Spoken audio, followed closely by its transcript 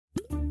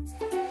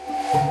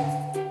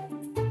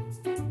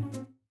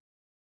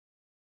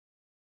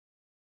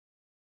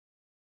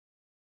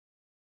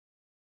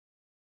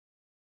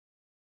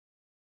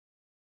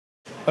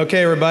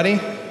Okay, everybody.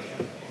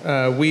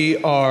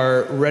 We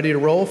are ready to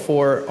roll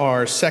for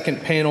our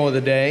second panel of the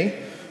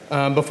day.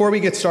 Before we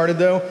get started,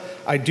 though,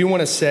 I do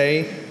want to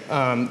say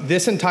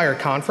this entire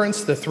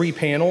conference, the three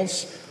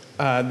panels,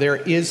 there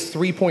is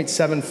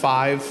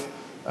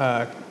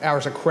 3.75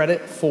 hours of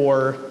credit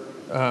for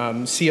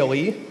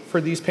CLE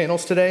for these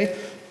panels today.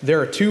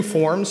 There are two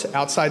forms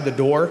outside the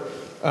door.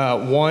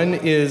 One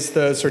is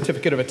the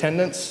certificate of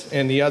attendance,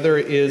 and the other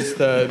is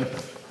the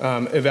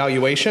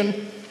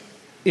evaluation.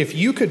 If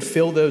you could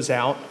fill those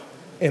out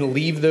and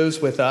leave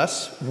those with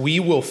us, we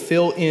will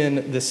fill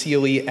in the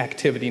CLE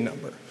activity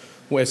number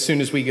as soon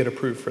as we get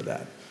approved for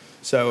that.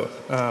 So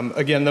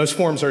again, those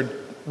forms are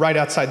right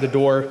outside the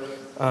door,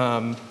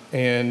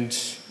 and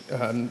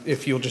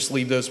if you'll just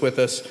leave those with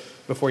us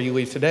before you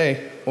leave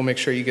today, we'll make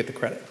sure you get the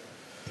credit.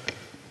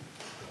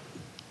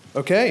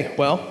 Okay,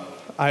 well,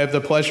 I have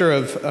the pleasure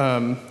of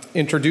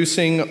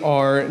introducing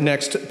our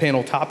next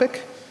panel topic,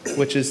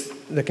 which is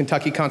the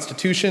Kentucky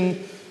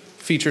Constitution,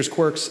 features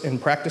quirks and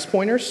practice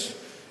pointers,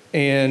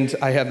 and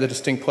I have the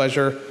distinct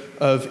pleasure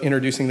of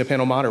introducing the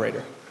panel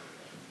moderator,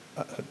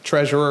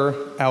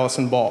 Treasurer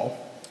Allison Ball.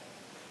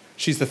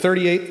 She's the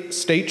 38th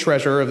state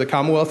treasurer of the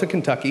Commonwealth of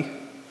Kentucky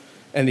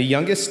and the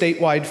youngest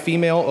statewide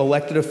female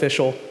elected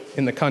official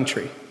in the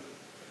country.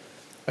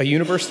 A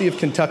University of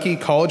Kentucky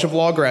College of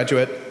Law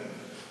graduate,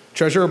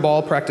 Treasurer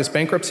Ball practiced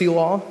bankruptcy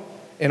law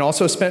and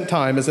also spent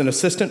time as an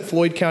assistant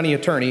Floyd County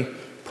attorney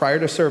prior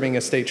to serving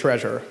as state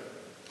treasurer.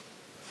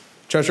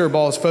 Treasurer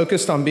Ball is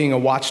focused on being a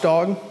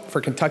watchdog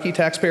for Kentucky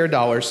taxpayer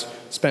dollars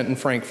spent in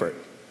Frankfort.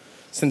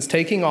 Since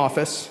taking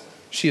office,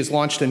 she has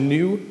launched a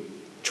new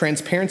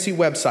transparency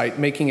website,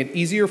 making it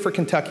easier for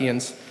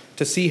Kentuckians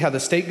to see how the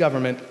state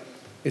government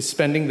is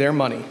spending their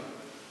money.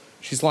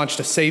 She's launched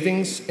a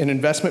savings and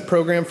investment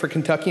program for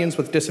Kentuckians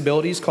with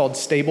disabilities called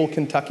Stable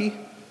Kentucky,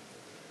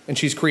 and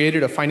she's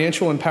created a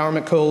financial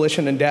empowerment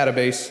coalition and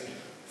database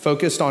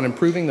focused on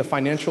improving the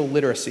financial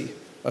literacy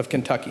of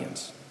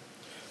Kentuckians.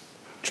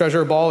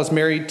 Treasurer Ball is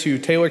married to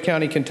Taylor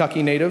County,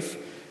 Kentucky native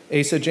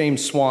Asa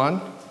James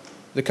Swan.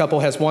 The couple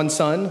has one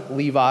son,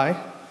 Levi,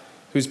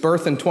 whose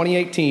birth in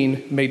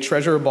 2018 made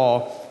Treasurer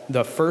Ball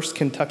the first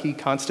Kentucky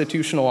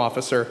constitutional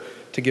officer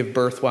to give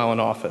birth while in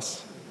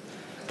office.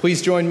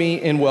 Please join me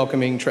in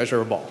welcoming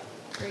Treasurer Ball.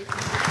 Great.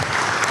 Thank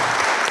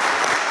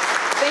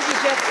you,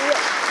 Jeff.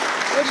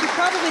 What you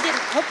probably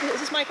didn't, hopefully, is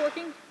this mic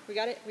working? We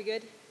got it? We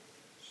good?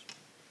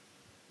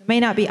 It may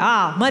not be.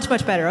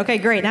 Much better. Okay,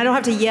 great. And I don't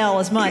have to yell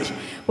as much.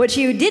 What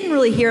you didn't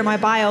really hear in my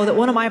bio, that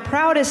one of my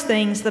proudest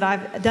things that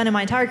I've done in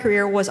my entire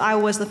career was I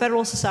was the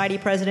Federalist Society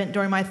president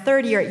during my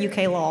third year at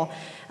UK Law.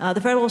 The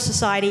Federalist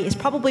Society is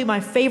probably my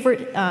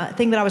favorite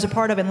thing that I was a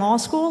part of in law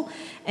school,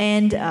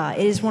 and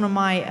it is one of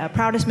my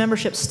proudest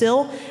memberships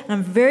still. And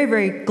I'm very,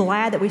 very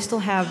glad that we still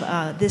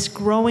have this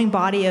growing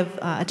body of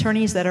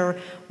attorneys that are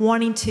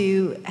wanting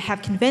to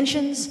have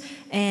conventions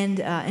and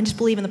just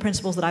believe in the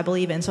principles that I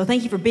believe in. So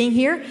thank you for being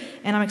here,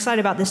 and I'm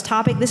excited about this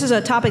topic. This is a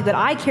topic that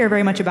I care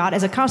very much about.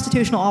 As a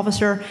constitutional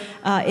officer,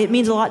 it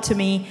means a lot to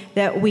me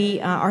that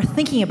we are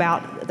thinking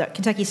about the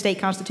Kentucky State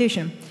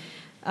Constitution.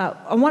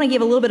 I want to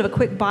give a little bit of a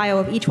quick bio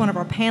of each one of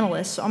our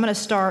panelists. So I'm going to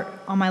start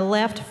on my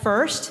left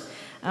first.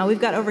 We've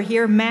got over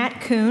here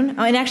Matt Kuhn.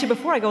 And actually,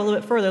 before I go a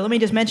little bit further, let me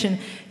just mention,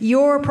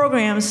 your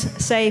programs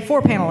say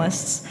 4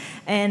 panelists.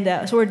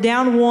 And so we're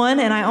down 1,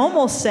 and I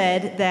almost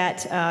said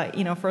that,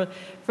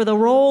 for the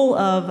role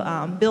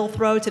of Bill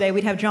Throw today,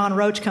 we'd have John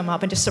Roach come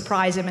up and just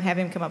surprise him and have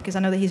him come up, because I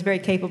know that he's very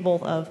capable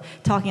of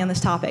talking on this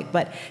topic.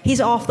 But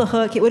he's off the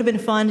hook. It would have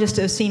been fun just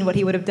to have seen what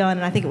he would have done,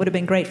 and I think it would have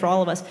been great for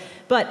all of us.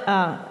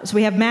 But so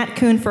we have Matt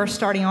Kuhn first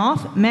starting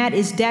off. Matt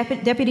is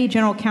Deputy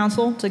General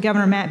Counsel to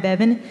Governor Matt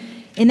Bevin.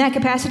 In that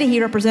capacity, he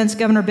represents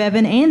Governor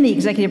Bevin and the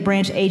executive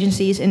branch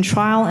agencies in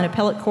trial and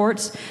appellate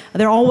courts.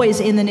 They're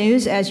always in the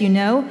news, as you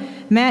know.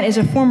 Matt is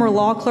a former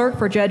law clerk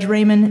for Judge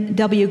Raymond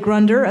W.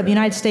 Grunder of the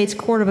United States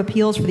Court of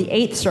Appeals for the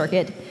 8th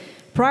Circuit.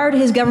 Prior to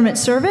his government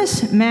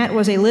service, Matt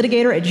was a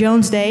litigator at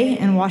Jones Day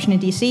in Washington,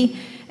 D.C.,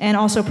 and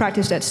also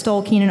practiced at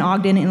Stoll, Keenan,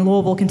 Ogden in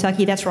Louisville,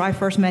 Kentucky. That's where I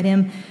first met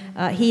him.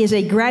 He is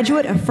a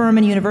graduate of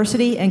Furman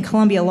University and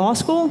Columbia Law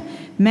School.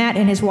 Matt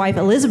and his wife,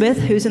 Elizabeth,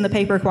 who's in the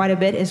paper quite a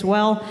bit as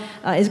well,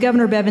 is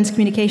Governor Bevin's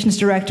communications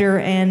director,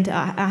 and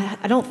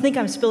I don't think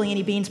I'm spilling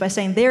any beans by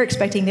saying they're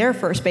expecting their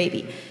first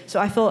baby. So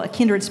I feel a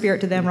kindred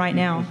spirit to them right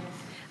now.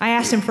 I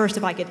asked him first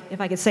if I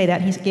could say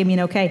that. He gave me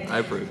an okay. I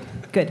approve.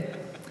 Good.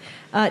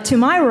 To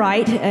my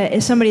right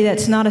is somebody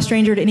that's not a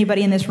stranger to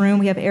anybody in this room.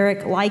 We have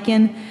Eric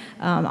Lycan.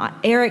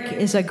 Eric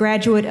is a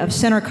graduate of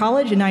Centre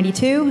College in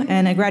 '92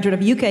 and a graduate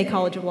of UK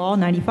College of Law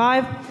in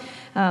 '95.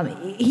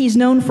 He's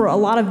known for a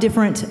lot of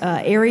different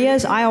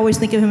areas. I always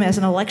think of him as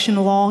an election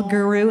law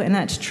guru, and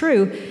that's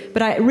true.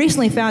 But I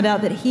recently found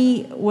out that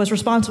he was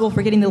responsible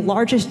for getting the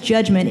largest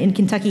judgment in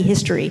Kentucky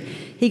history.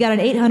 He got an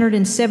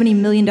 $870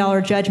 million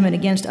judgment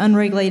against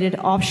unregulated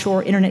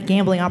offshore internet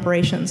gambling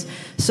operations.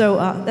 So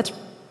that's a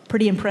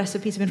pretty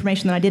impressive piece of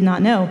information that I did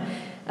not know.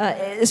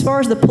 As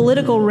far as the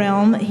political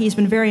realm, he's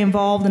been very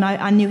involved, and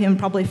I knew him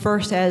probably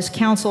first as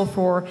counsel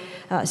for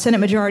Senate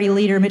Majority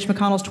Leader Mitch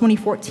McConnell's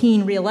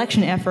 2014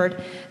 re-election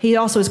effort. He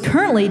also is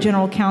currently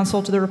general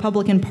counsel to the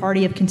Republican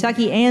Party of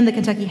Kentucky and the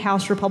Kentucky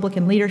House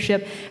Republican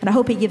leadership, and I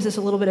hope he gives us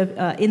a little bit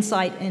of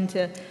insight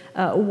into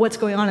what's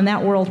going on in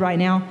that world right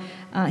now.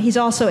 He's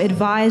also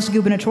advised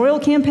gubernatorial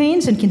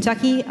campaigns in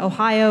Kentucky,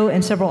 Ohio,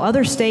 and several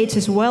other states,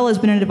 as well as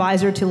been an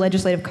advisor to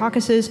legislative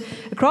caucuses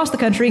across the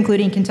country,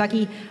 including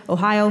Kentucky,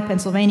 Ohio,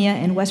 Pennsylvania,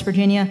 and West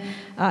Virginia.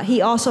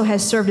 He also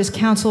has served as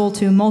counsel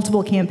to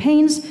multiple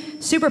campaigns,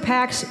 super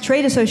PACs,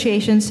 trade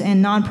associations,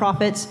 and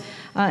nonprofits.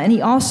 And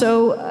he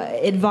also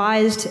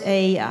advised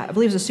I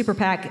believe it was a super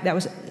PAC that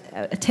was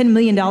a $10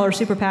 million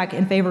super PAC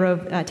in favor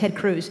of Ted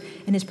Cruz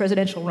in his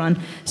presidential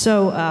run.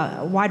 So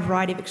a wide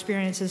variety of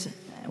experiences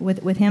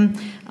with him.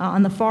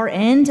 On the far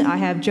end, I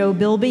have Joe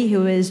Bilby,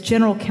 who is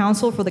general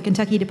counsel for the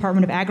Kentucky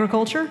Department of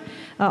Agriculture,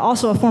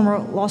 also a former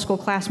law school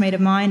classmate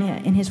of mine,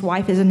 and his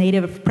wife is a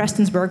native of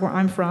Prestonsburg, where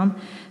I'm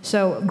from.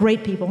 So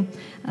great people.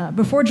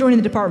 Before joining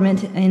the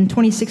department in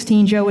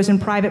 2016, Joe was in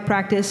private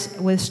practice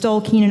with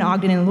Shohl, Kuhn,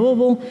 Ogden in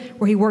Louisville,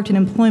 where he worked in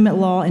employment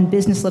law and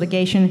business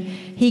litigation.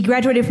 He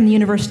graduated from the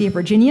University of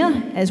Virginia,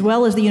 as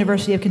well as the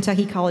University of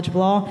Kentucky College of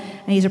Law,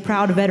 and he's a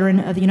proud veteran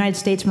of the United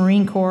States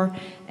Marine Corps.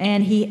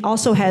 And he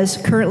also has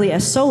currently a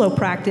solo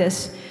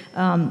practice,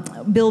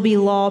 Bilby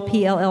Law,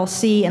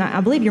 PLLC, and I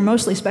believe you're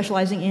mostly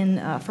specializing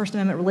in First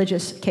Amendment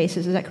religious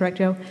cases. Is that correct,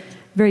 Joe?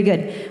 Very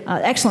good.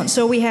 Excellent.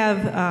 So we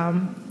have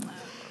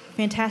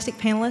fantastic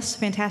panelists,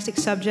 fantastic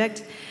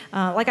subject.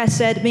 Like I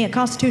said, being a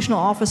constitutional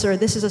officer,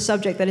 this is a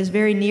subject that is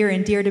very near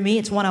and dear to me.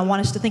 It's one I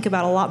want us to think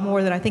about a lot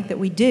more than I think that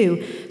we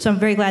do. So I'm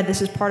very glad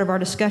this is part of our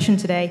discussion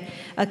today.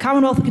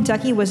 Commonwealth of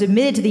Kentucky was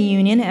admitted to the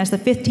Union as the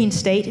 15th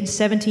state in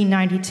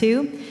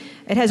 1792.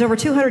 It has over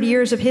 200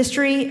 years of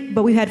history,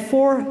 but we've had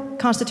 4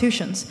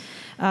 constitutions.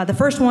 The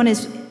first one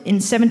is in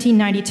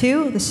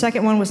 1792, the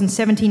second one was in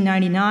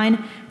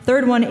 1799,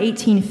 third one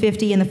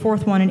 1850, and the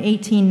fourth one in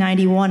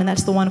 1891, and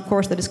that's the one, of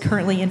course, that is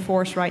currently in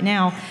force right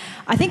now.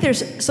 I think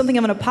there's something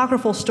of an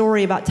apocryphal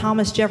story about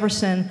Thomas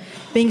Jefferson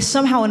being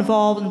somehow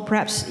involved and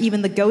perhaps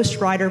even the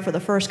ghostwriter for the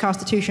first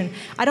Constitution.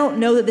 I don't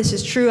know that this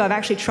is true. I've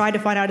actually tried to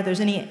find out if there's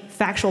any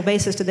factual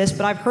basis to this,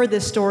 but I've heard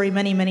this story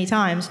many, many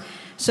times.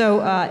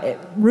 So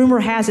rumor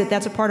has it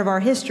that's a part of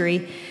our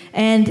history.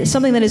 And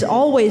something that is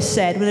always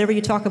said whenever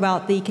you talk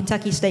about the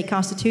Kentucky State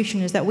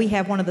Constitution is that we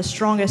have one of the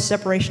strongest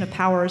separation of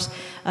powers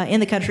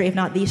in the country, if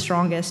not the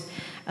strongest.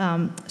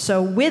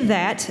 So with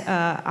that,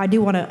 I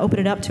do want to open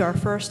it up to our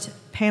first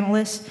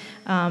panelists.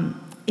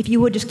 If you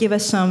would just give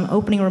us some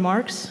opening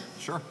remarks.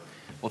 Sure.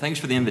 Well, thanks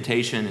for the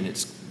invitation, and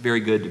it's very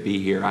good to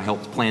be here. I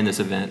helped plan this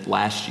event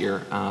last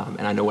year,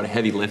 and I know what a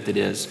heavy lift it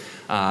is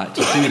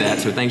to do that,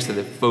 so thanks to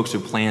the folks who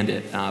planned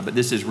it. But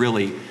this is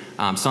really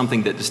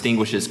something that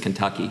distinguishes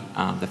Kentucky.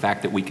 The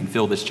fact that we can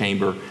fill this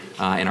chamber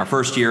in our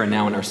first year and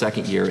now in our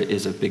second year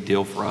is a big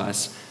deal for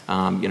us.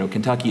 You know,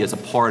 Kentucky is a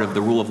part of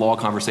the rule of law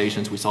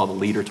conversations. We saw the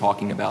leader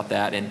talking about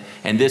that,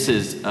 and this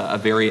is a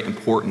very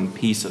important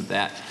piece of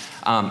that.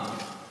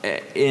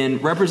 In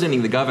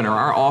representing the governor,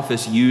 our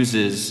office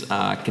uses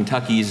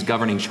Kentucky's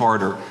governing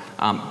charter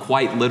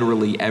quite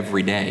literally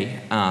every day.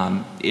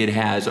 It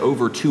has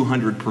over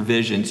 200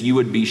 provisions. You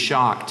would be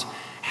shocked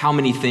how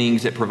many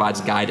things it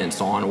provides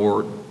guidance on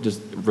or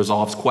just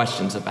resolves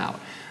questions about.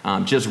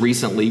 Just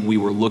recently, we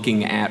were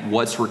looking at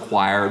what's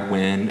required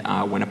when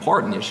a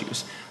pardon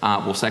issues.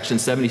 Well, Section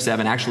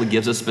 77 actually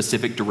gives us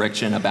specific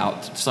direction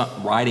about some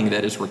writing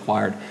that is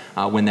required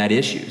when that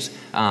issues.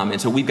 And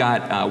so we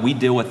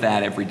deal with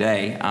that every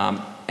day.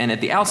 And at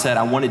the outset,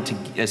 I wanted to,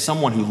 as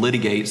someone who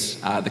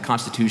litigates the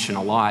Constitution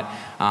a lot,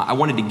 I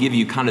wanted to give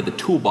you kind of the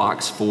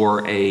toolbox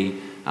for a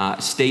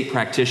state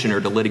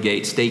practitioner to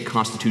litigate state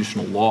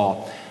constitutional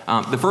law.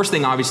 The first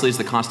thing, obviously, is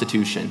the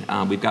Constitution.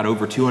 We've got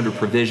over 200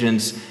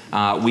 provisions.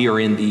 We are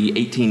in the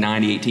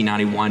 1890,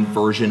 1891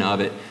 version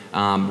of it.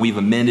 We've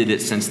amended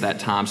it since that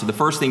time. So the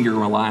first thing you're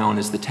going to rely on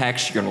is the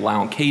text. You're going to rely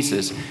on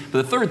cases.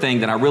 But the third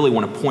thing that I really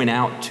want to point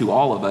out to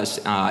all of us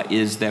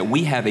is that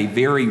we have a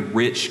very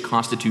rich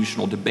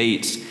constitutional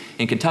debates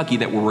in Kentucky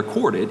that were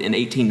recorded in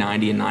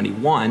 1890 and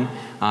 91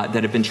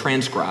 that have been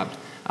transcribed.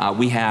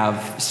 We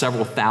have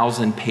several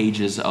thousand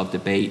pages of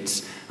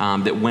debates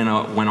that went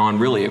on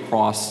really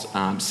across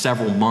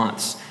several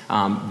months,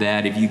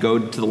 that if you go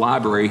to the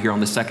library here on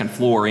the second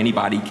floor,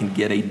 anybody can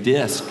get a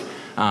disc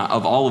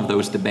of all of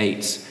those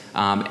debates.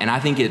 And I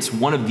think it's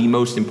one of the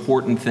most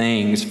important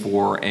things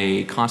for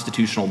a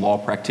constitutional law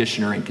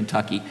practitioner in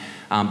Kentucky,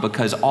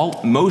 because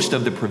most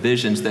of the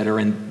provisions that are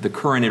in the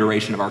current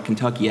iteration of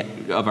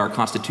our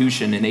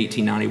Constitution in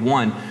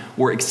 1891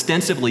 were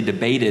extensively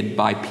debated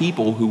by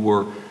people who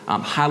were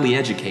highly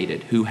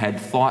educated, who had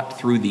thought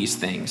through these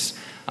things.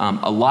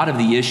 A lot of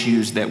the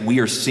issues that we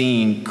are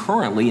seeing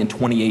currently in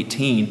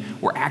 2018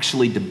 were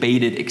actually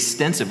debated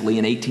extensively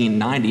in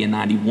 1890 and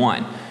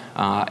 91.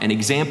 An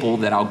example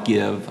that I'll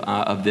give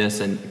of this,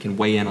 and can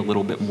weigh in a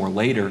little bit more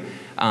later,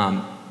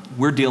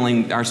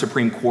 our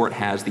Supreme Court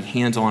has the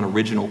hands-on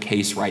original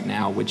case right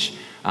now, which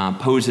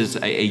poses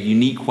a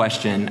unique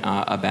question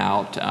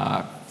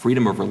about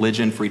freedom of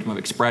religion, freedom of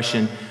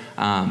expression,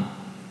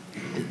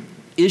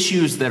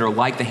 issues that are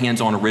like the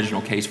hands-on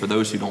original case, for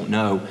those who don't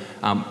know,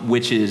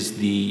 which is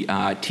the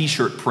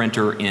T-shirt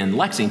printer in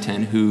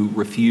Lexington who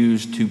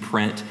refused to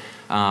print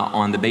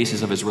on the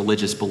basis of his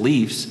religious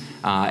beliefs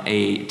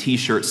a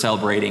T-shirt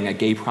celebrating a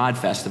gay pride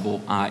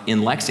festival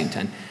in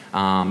Lexington.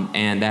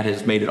 And that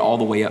has made it all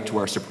the way up to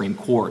our Supreme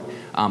Court.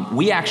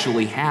 We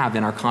actually have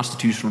in our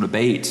constitutional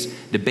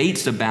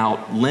debates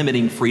about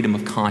limiting freedom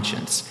of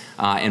conscience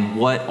and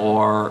what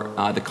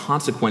are the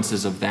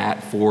consequences of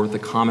that for the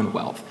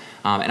Commonwealth.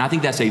 And I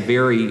think that's a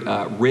very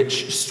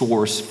rich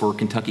source for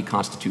Kentucky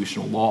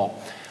constitutional law.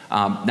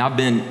 Now, I've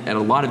been at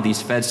a lot of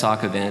these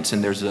FedSoc events,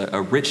 and there's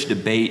a rich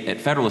debate at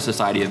Federalist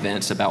Society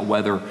events about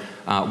whether,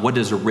 what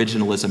does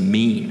originalism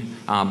mean?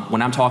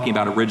 When I'm talking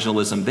about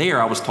originalism there,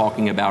 I was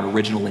talking about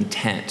original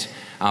intent.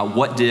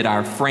 What did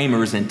our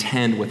framers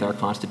intend with our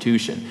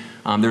Constitution?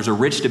 There's a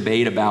rich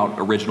debate about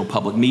original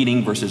public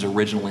meaning versus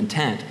original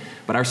intent.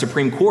 But our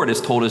Supreme Court has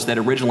told us that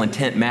original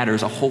intent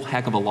matters a whole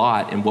heck of a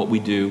lot in what we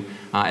do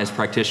as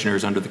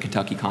practitioners under the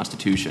Kentucky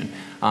Constitution.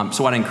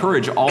 So I'd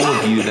encourage all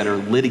of you that are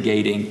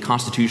litigating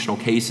constitutional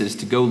cases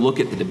to go look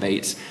at the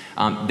debates.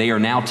 They are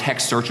now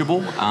text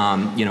searchable.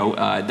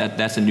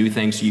 That's a new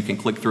thing, so you can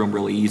click through them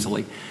really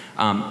easily.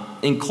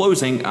 In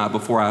closing,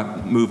 before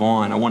I move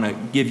on, I want to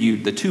give you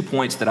the 2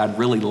 points that I'd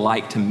really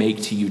like to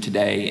make to you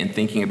today in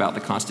thinking about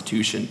the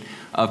Constitution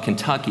of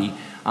Kentucky.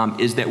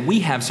 Is that we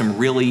have some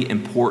really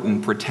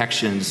important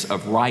protections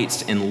of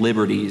rights and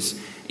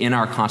liberties in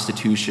our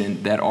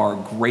Constitution that are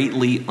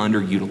greatly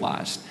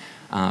underutilized.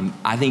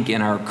 I think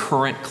in our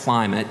current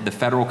climate, the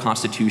federal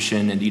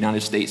Constitution and the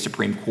United States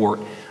Supreme Court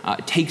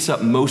takes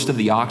up most of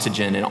the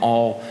oxygen in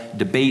all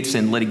debates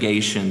and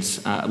litigation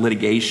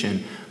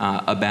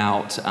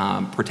about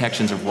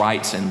protections of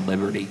rights and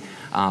liberty.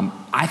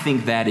 I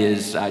think that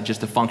is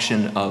just a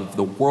function of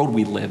the world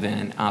we live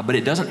in, but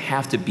it doesn't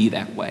have to be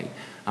that way.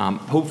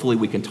 Hopefully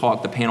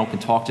the panel can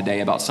talk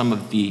today about some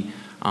of the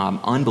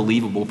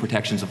unbelievable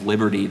protections of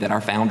liberty that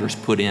our founders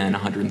put in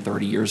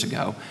 130 years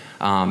ago.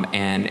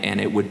 And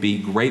it would be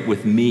great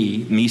with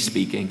me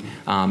speaking,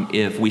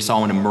 if we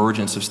saw an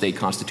emergence of state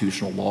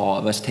constitutional law,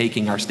 of us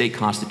taking our state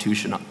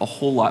constitution a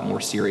whole lot more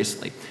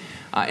seriously.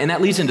 And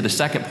that leads into the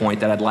second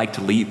point that I'd like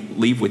to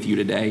leave with you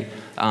today,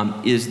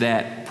 is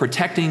that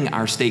protecting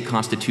our state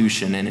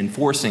constitution and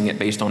enforcing it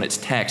based on its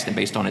text and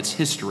based on its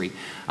history,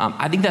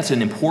 I think that's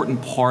an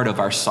important part of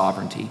our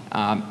sovereignty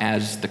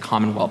as the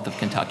Commonwealth of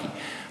Kentucky.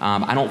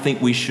 I don't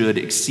think we should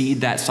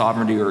exceed that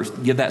sovereignty or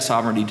give that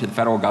sovereignty to the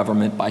federal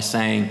government by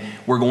saying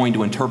we're going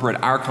to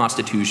interpret our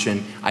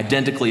Constitution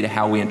identically to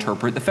how we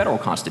interpret the federal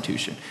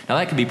Constitution. Now,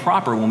 that can be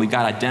proper when we've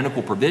got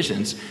identical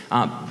provisions,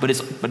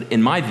 but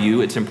in my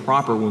view, it's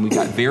improper when we've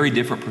got very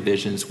different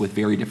provisions with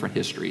very different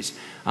histories.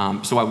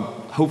 So I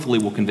hopefully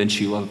will convince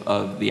you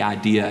of the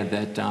idea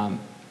that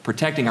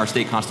protecting our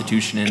state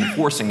Constitution and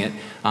enforcing it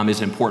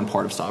is an important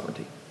part of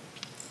sovereignty.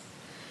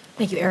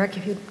 Thank you, Eric.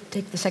 If you'd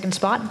take the second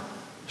spot.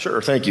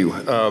 Sure, thank you.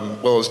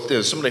 Well,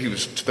 as somebody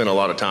who's spent a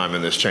lot of time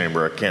in this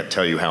chamber, I can't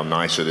tell you how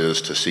nice it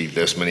is to see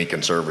this many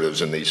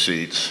conservatives in these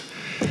seats.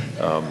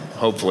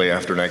 Hopefully,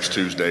 after next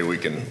Tuesday, we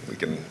can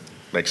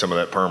make some of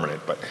that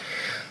permanent. But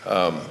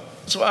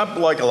so I,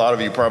 like a lot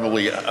of you,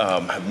 probably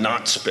have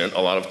not spent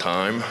a lot of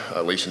time,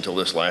 at least until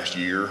this last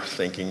year,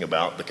 thinking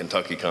about the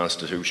Kentucky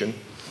Constitution.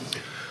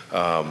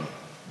 But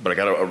I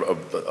got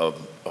a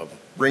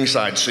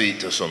ringside seat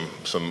to some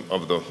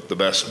of the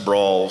best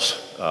brawls.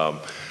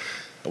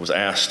 I was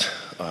asked,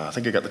 I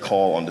think I got the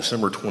call on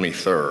December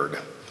 23rd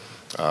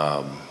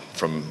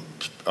from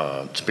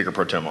Speaker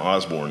Pro Tem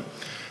Osborne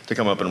to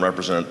come up and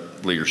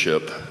represent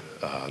leadership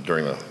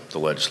during the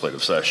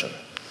legislative session.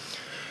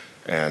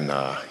 And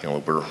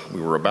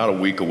we were about a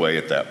week away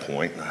at that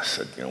point. And I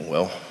said,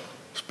 well,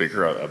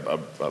 Speaker, I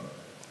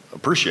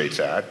appreciate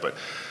that, but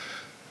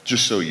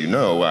just so you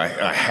know, I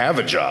have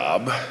a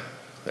job.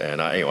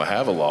 And I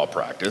have a law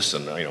practice,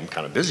 and I'm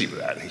kind of busy with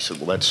that. And he said,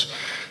 well,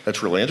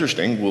 that's really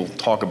interesting. We'll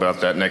talk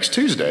about that next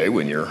Tuesday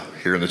when you're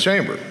here in the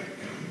chamber.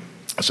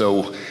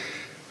 So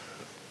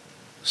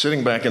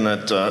sitting back in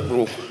that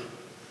little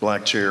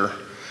black chair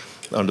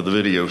under the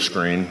video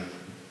screen,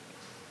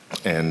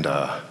 and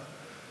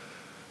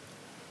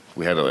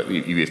we had,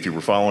 if you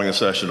were following the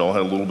session, all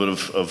had a little bit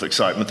of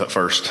excitement that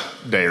first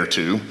day or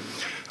two.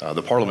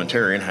 The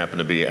parliamentarian happened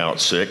to be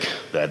out sick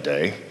that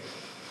day.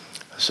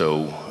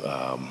 So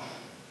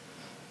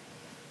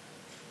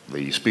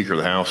the Speaker of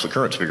the House, the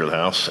current Speaker of the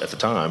House at the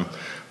time,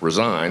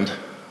 resigned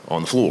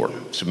on the floor,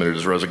 submitted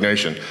his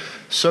resignation,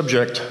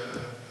 subject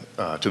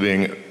to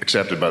being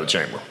accepted by the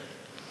chamber.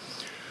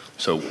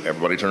 So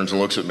everybody turns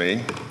and looks at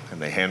me, and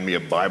they hand me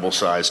a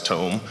Bible-sized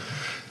tome.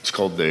 It's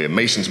called the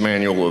Mason's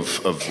Manual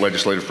of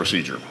Legislative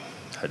Procedure.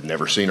 I'd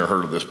never seen or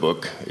heard of this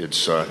book.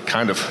 It's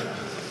kind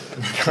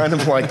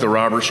of like the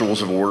Robert's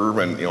Rules of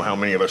Order, and how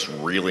many of us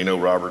really know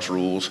Robert's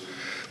Rules,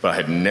 but I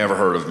had never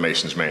heard of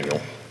Mason's Manual.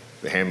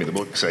 They hand me the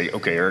book and say,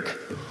 okay, Eric,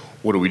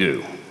 what do we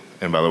do?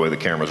 And by the way, the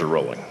cameras are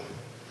rolling.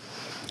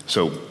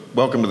 So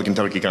welcome to the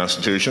Kentucky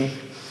Constitution.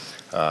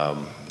 By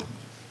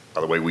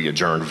the way, we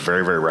adjourned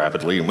very, very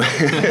rapidly and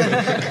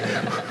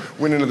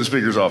went into the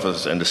Speaker's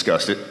office and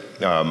discussed it.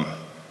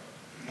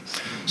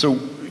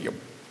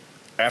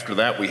 After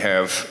that, we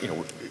have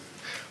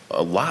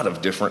a lot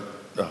of different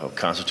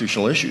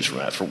constitutional issues from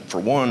that. For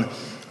one,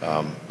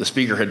 the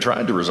Speaker had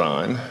tried to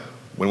resign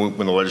when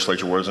the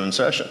legislature wasn't in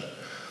session.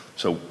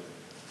 So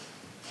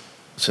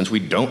since we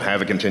don't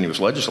have a continuous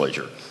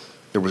legislature,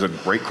 there was a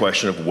great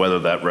question of whether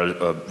that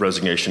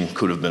resignation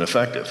could have been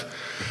effective.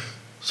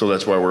 So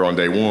that's why we're on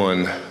day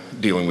one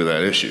dealing with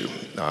that issue,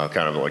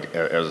 kind of like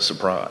as a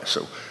surprise.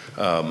 So,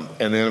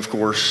 and then of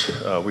course,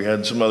 we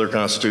had some other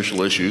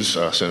constitutional issues.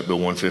 Senate Bill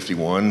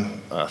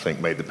 151, I think,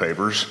 made the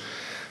papers.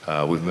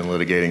 We've been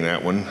litigating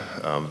that one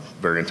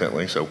very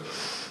intently. So,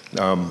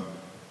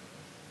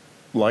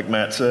 like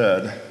Matt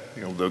said,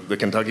 the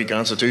Kentucky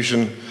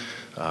Constitution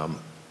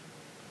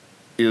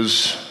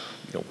is,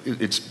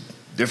 it's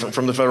different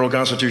from the federal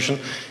Constitution.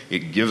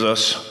 It gives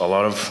us a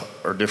lot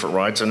of our different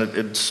rights, and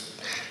it's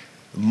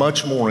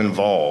much more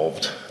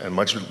involved and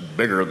much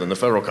bigger than the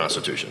federal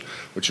Constitution,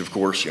 which of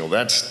course,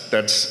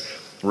 that's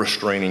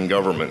restraining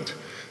government.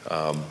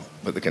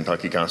 But the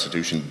Kentucky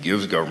Constitution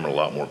gives government a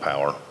lot more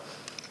power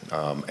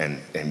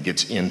and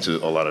gets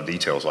into a lot of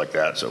details like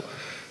that. So,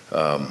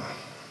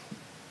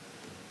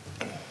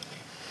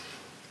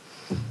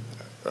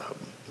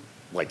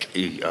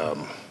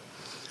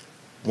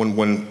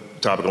 one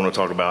topic I want to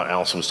talk about,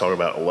 Allison was talking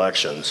about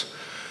elections.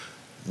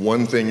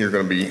 One thing you're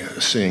going to be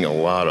seeing a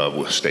lot of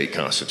with state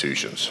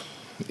constitutions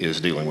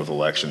is dealing with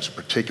elections,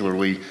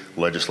 particularly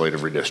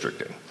legislative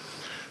redistricting.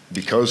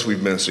 Because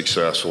we've been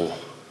successful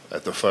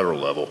at the federal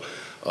level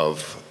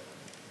of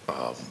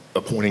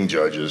appointing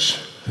judges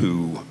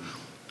who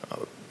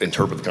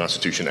interpret the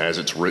Constitution as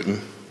it's written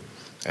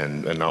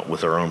and not with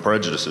their own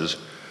prejudices,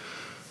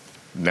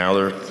 now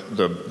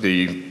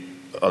the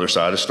other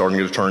side is starting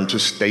to turn to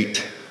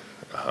state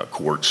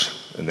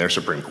courts and their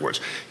Supreme Courts.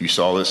 You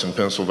saw this in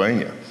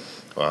Pennsylvania.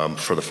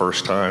 For the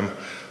first time,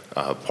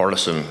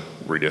 partisan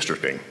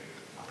redistricting.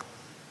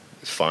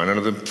 It's fine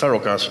under the federal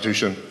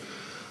Constitution,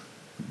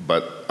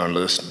 but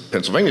under the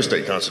Pennsylvania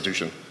state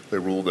Constitution, they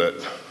ruled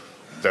that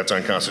that's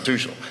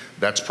unconstitutional.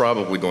 That's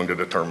probably going to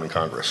determine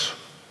Congress.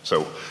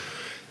 So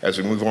as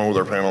we move on with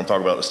our panel and talk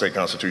about the state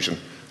Constitution,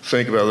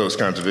 think about those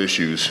kinds of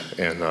issues.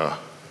 And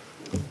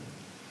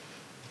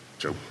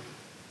Joe.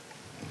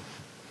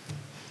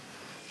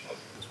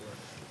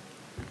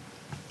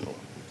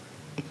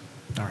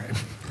 All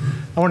right.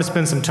 I want to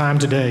spend some time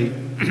today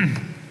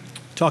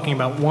talking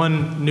about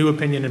one new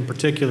opinion in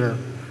particular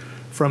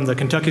from the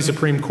Kentucky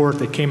Supreme Court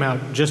that came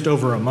out just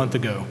over a month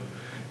ago.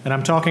 And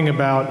I'm talking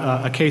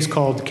about a case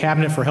called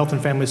Cabinet for Health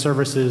and Family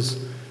Services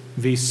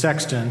v.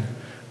 Sexton.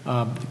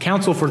 The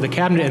counsel for the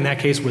cabinet in that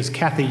case was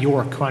Kathy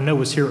York, who I know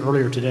was here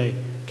earlier today.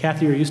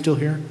 Kathy, are you still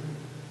here?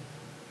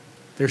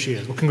 There she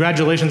is. Well,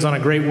 congratulations on a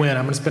great win.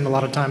 I'm going to spend a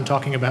lot of time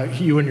talking about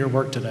you and your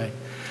work today.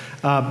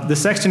 The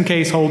Sexton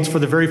case holds for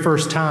the very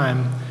first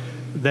time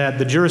that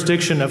the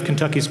jurisdiction of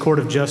Kentucky's Court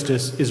of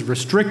Justice is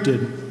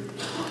restricted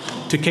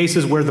to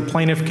cases where the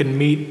plaintiff can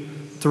meet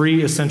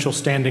three essential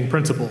standing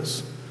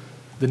principles: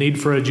 the need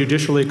for a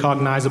judicially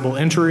cognizable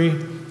injury,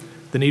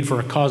 the need for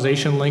a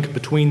causation link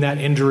between that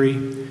injury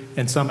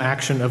and some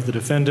action of the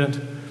defendant,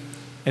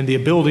 and the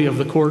ability of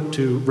the court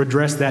to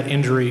redress that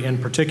injury in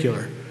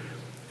particular.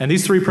 And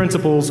these three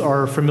principles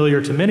are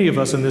familiar to many of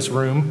us in this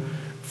room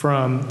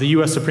from the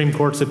U.S. Supreme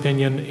Court's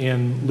opinion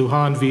in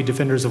Lujan v.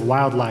 Defenders of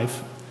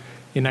Wildlife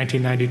in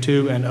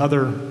 1992 and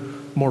other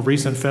more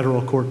recent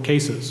federal court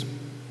cases.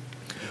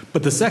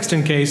 But the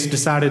Sexton case,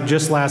 decided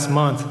just last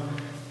month,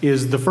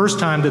 is the first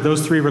time that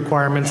those three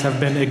requirements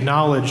have been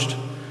acknowledged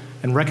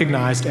and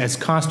recognized as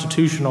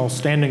constitutional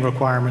standing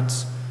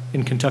requirements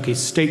in Kentucky's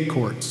state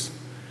courts.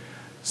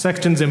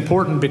 Sexton's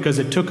important because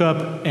it took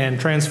up and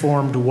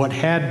transformed what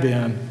had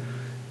been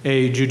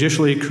a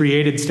judicially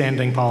created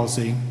standing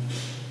policy,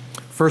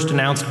 first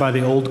announced by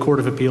the old Court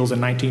of Appeals in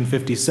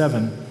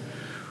 1957,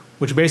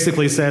 which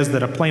basically says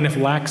that a plaintiff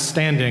lacks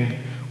standing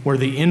where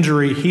the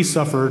injury he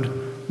suffered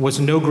was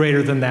no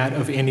greater than that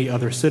of any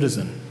other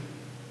citizen.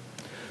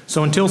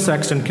 So until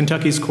Sexton,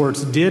 Kentucky's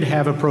courts did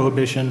have a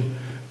prohibition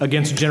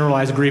against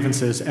generalized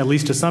grievances, at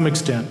least to some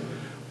extent,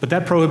 but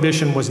that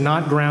prohibition was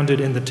not grounded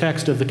in the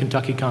text of the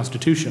Kentucky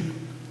Constitution.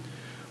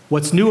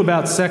 What's new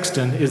about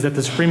Sexton is that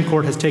the Supreme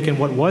Court has taken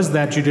what was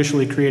that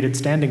judicially created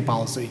standing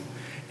policy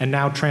and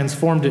now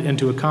transformed it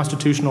into a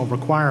constitutional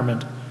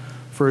requirement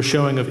for a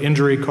showing of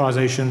injury,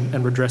 causation,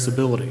 and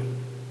redressability.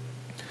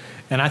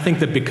 And I think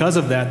that because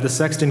of that, the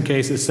Sexton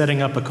case is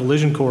setting up a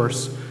collision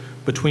course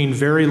between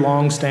very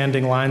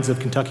long-standing lines of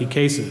Kentucky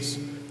cases,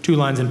 two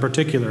lines in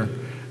particular,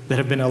 that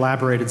have been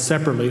elaborated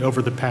separately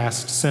over the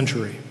past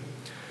century.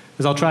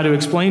 As I'll try to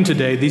explain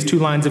today, these two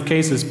lines of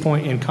cases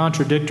point in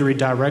contradictory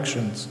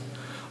directions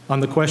on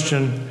the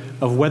question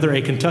of whether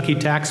a Kentucky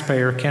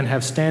taxpayer can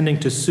have standing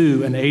to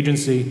sue an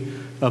agency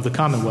of the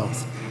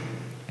Commonwealth.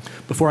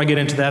 Before I get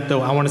into that, though,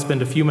 I want to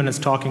spend a few minutes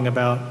talking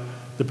about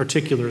the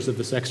particulars of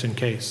the Sexton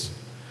case.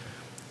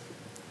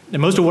 Now,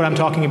 most of what I'm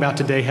talking about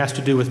today has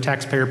to do with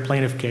taxpayer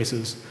plaintiff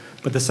cases,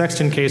 but the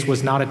Sexton case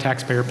was not a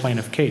taxpayer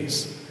plaintiff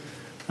case.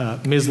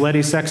 Ms.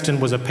 Letty Sexton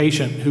was a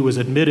patient who was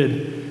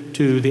admitted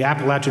to the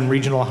Appalachian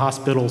Regional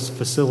Hospital's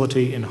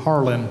facility in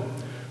Harlan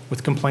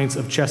with complaints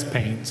of chest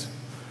pains.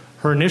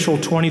 Her initial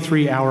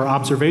 23-hour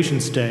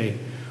observation stay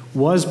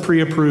was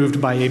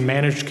pre-approved by a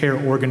managed care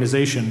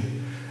organization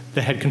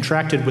that had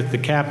contracted with the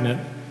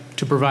cabinet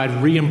to provide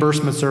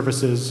reimbursement for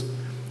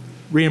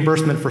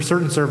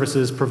certain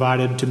services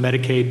provided to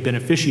Medicaid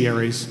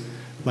beneficiaries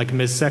like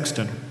Ms.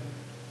 Sexton.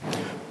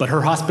 But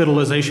her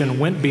hospitalization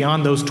went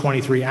beyond those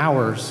 23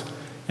 hours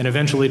and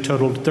eventually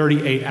totaled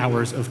 38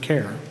 hours of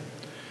care.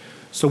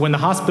 So when the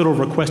hospital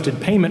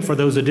requested payment for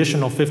those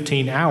additional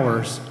 15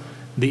 hours,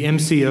 the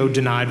MCO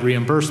denied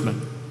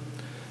reimbursement.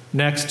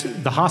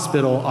 Next, the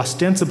hospital,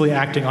 ostensibly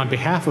acting on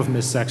behalf of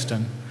Ms.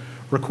 Sexton,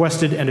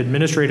 requested an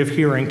administrative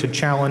hearing to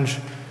challenge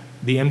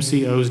the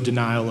MCO's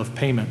denial of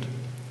payment.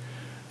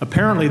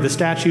 Apparently, the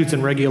statutes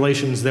and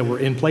regulations that were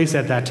in place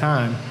at that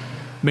time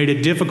made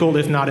it difficult,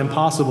 if not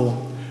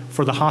impossible,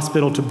 for the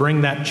hospital to bring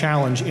that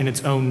challenge in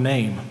its own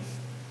name.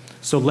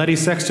 So Letty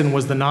Sexton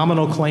was the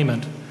nominal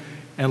claimant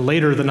and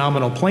later the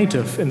nominal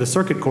plaintiff in the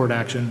circuit court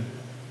action,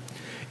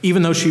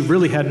 even though she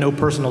really had no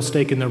personal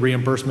stake in the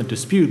reimbursement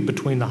dispute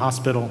between the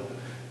hospital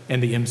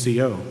and the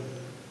MCO.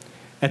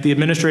 At the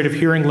administrative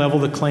hearing level,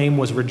 the claim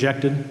was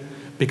rejected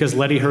because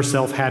Letty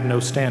herself had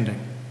no standing.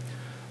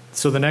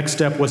 So the next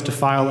step was to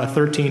file a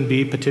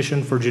 13B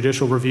petition for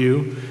judicial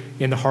review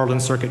in the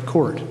Harlan Circuit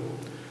Court.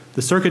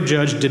 The circuit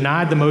judge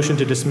denied the motion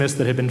to dismiss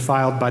that had been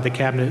filed by the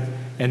cabinet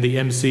and the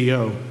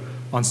MCO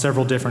on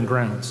several different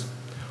grounds.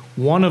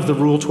 One of the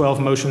Rule 12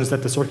 motions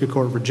that the circuit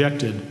court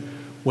rejected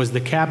was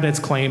the cabinet's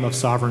claim of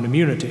sovereign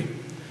immunity.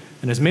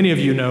 And as many of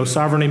you know,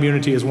 sovereign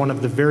immunity is one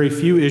of the very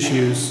few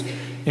issues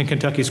in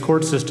Kentucky's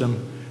court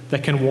system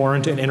that can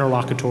warrant an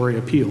interlocutory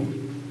appeal.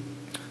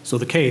 So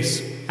the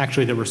case,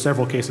 actually there were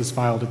several cases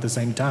filed at the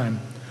same time,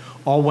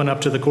 all went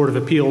up to the Court of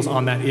Appeals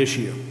on that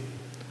issue.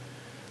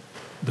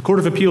 The Court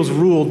of Appeals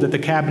ruled that the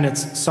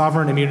cabinet's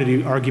sovereign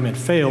immunity argument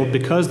failed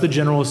because the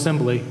General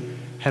Assembly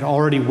had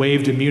already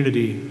waived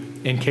immunity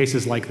in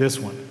cases like this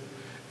one.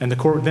 And the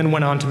court then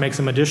went on to make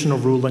some additional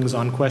rulings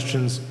on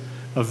questions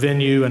of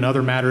venue and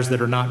other matters that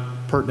are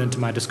not pertinent to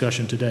my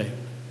discussion today.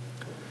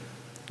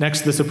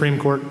 Next, the Supreme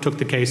Court took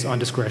the case on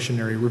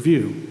discretionary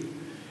review.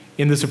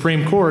 In the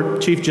Supreme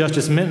Court, Chief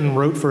Justice Minton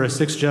wrote for a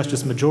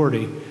 6-justice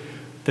majority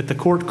that the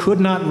court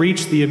could not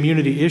reach the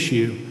immunity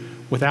issue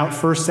without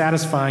first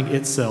satisfying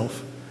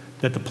itself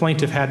that the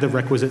plaintiff had the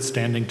requisite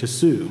standing to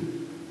sue.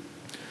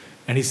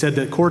 And he said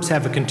that courts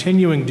have a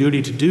continuing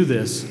duty to do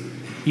this,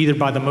 either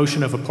by the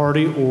motion of a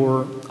party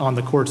or on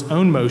the court's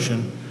own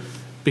motion,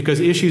 because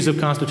issues of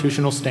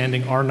constitutional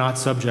standing are not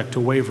subject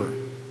to waiver.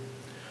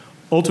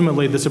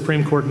 Ultimately, the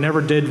Supreme Court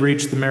never did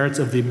reach the merits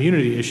of the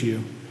immunity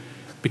issue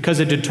because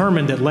it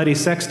determined that Letty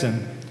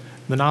Sexton,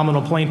 the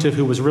nominal plaintiff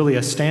who was really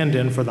a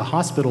stand-in for the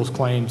hospital's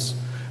claims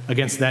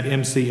against that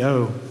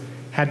MCO,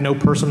 had no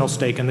personal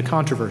stake in the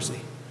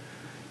controversy.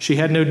 She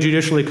had no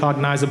judicially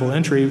cognizable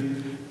entry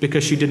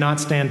because she did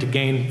not stand to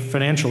gain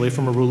financially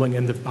from a ruling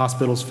in the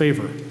hospital's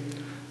favor.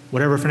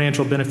 Whatever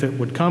financial benefit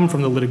would come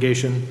from the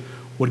litigation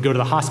would go to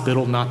the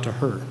hospital, not to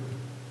her.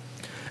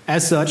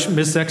 As such,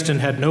 Ms. Sexton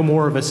had no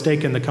more of a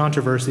stake in the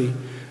controversy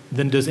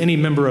than does any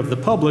member of the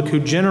public who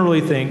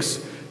generally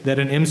thinks that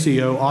an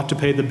MCO ought to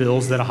pay the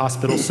bills that a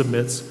hospital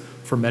submits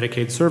for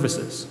Medicaid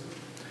services.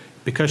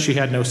 Because she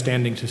had no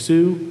standing to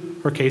sue,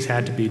 her case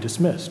had to be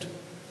dismissed.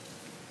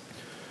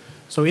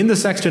 So in the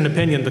Sexton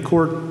opinion, the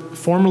court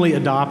formally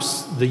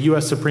adopts the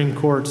U.S. Supreme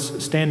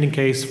Court's standing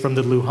case from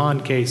the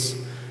Lujan case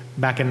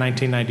back in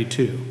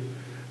 1992.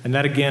 And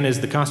that again is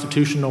the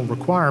constitutional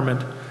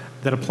requirement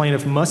that a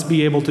plaintiff must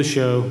be able to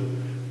show,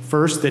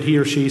 first, that he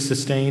or she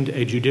sustained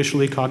a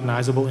judicially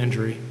cognizable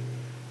injury,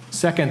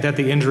 second, that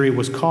the injury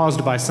was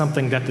caused by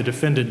something that the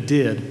defendant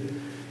did,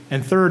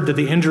 and third, that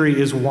the injury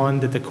is one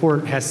that the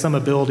court has some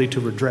ability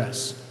to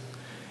redress.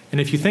 And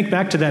if you think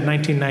back to that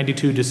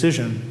 1992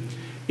 decision,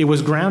 it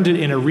was grounded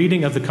in a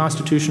reading of the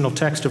constitutional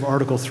text of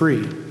Article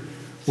 3,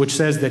 which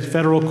says that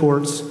federal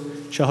courts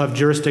shall have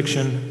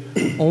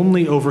jurisdiction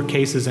only over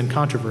cases and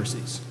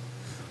controversies.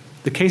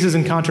 The cases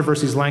and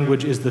controversies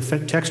language is the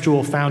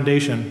textual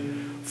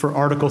foundation for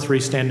Article 3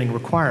 standing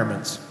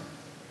requirements.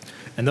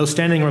 And those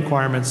standing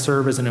requirements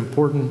serve as an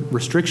important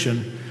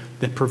restriction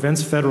that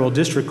prevents federal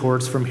district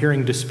courts from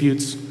hearing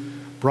disputes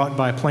brought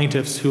by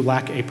plaintiffs who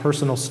lack a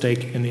personal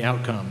stake in the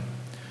outcome.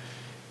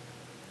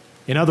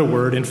 In other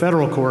words, in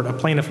federal court, a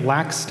plaintiff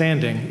lacks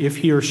standing if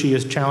he or she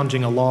is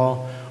challenging a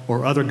law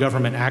or other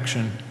government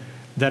action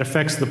that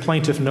affects the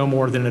plaintiff no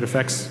more than it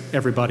affects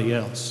everybody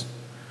else.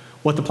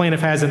 What the plaintiff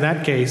has in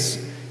that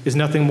case is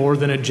nothing more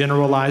than a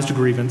generalized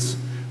grievance,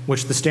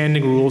 which the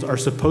standing rules are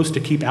supposed to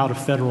keep out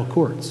of federal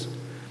courts.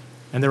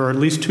 And there are at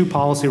least two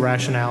policy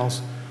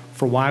rationales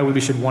for why we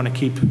should want to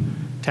keep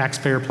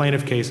taxpayer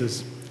plaintiff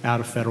cases out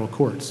of federal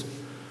courts.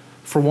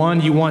 For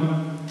one, you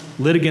want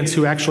litigants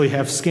who actually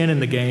have skin in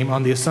the game,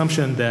 on the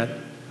assumption that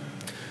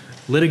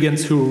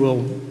litigants who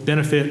will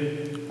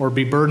benefit or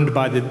be burdened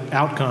by the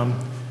outcome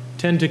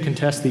tend to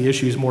contest the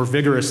issues more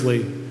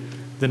vigorously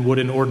than would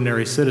an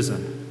ordinary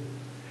citizen.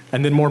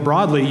 And then more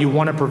broadly, you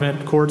want to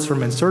prevent courts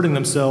from inserting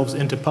themselves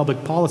into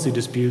public policy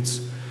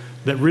disputes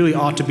that really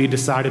ought to be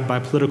decided by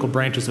political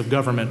branches of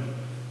government,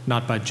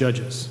 not by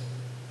judges.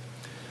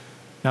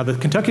 Now, the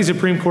Kentucky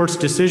Supreme Court's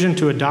decision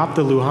to adopt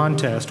the Lujan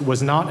test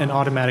was not an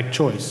automatic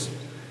choice,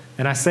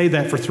 and I say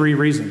that for three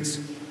reasons.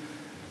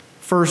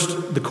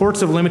 First, the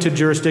courts of limited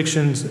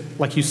jurisdictions,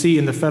 like you see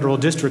in the federal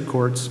district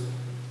courts,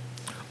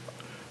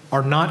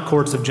 are not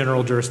courts of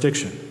general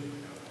jurisdiction.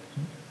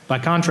 By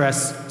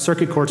contrast,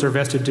 circuit courts are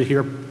vested to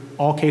hear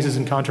all cases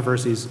and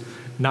controversies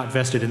not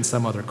vested in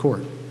some other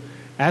court.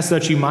 As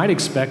such, you might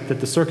expect that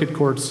the circuit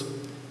courts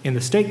in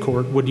the state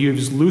court would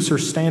use looser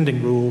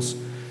standing rules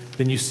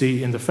than you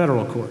see in the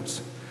federal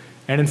courts.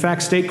 And in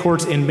fact, state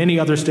courts in many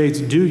other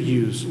states do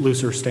use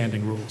looser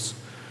standing rules.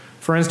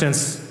 For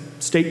instance,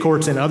 state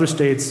courts in other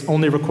states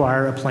only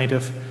require a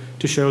plaintiff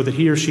to show that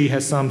he or she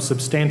has some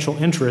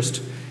substantial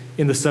interest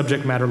in the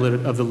subject matter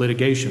of the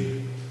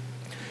litigation.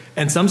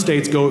 And some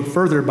states go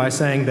further by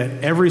saying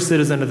that every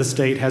citizen of the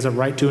state has a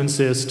right to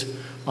insist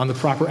on the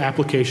proper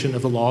application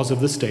of the laws of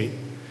the state,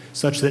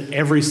 such that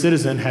every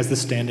citizen has the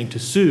standing to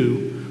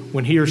sue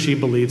when he or she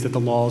believes that the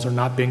laws are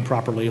not being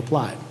properly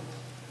applied.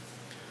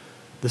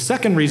 The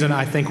second reason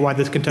I think why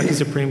the Kentucky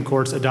Supreme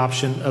Court's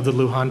adoption of the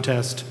Lujan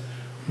test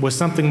was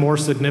something more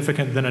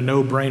significant than a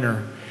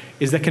no-brainer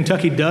is that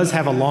Kentucky does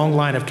have a long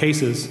line of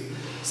cases,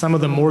 some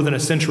of them more than a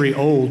century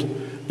old,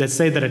 that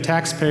say that a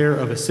taxpayer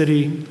of a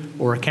city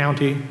or a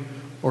county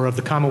or of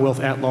the Commonwealth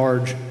at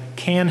large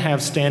can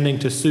have standing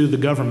to sue the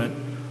government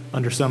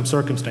under some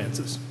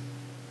circumstances.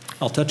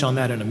 I'll touch on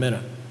that in a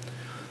minute.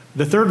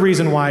 The third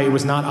reason why it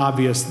was not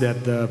obvious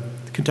that the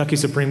Kentucky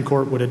Supreme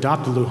Court would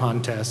adopt the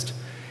Lujan test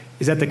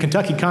is that the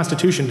Kentucky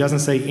Constitution doesn't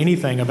say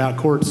anything about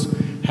courts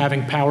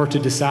having power to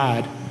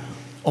decide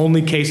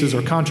only cases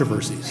or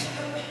controversies.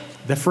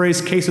 The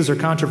phrase cases or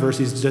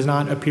controversies does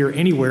not appear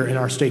anywhere in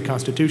our state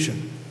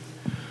constitution.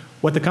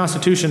 What the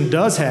Constitution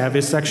does have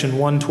is Section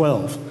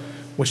 112,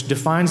 which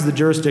defines the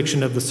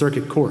jurisdiction of the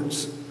circuit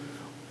courts.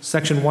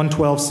 Section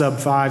 112 sub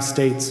 5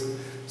 states,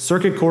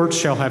 circuit courts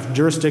shall have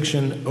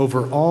jurisdiction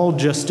over all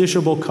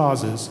justiciable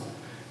causes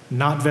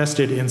not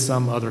vested in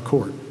some other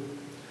court.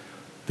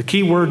 The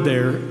key word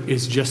there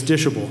is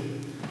justiciable.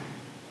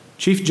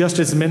 Chief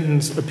Justice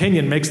Minton's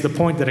opinion makes the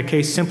point that a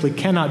case simply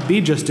cannot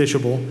be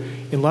justiciable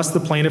unless the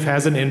plaintiff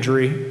has an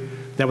injury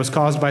that was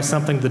caused by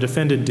something the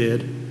defendant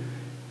did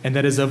and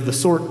that is of the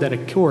sort that a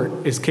court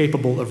is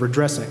capable of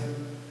redressing.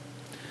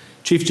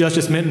 Chief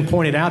Justice Minton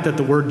pointed out that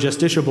the word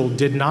justiciable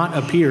did not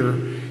appear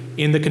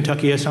in the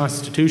Kentucky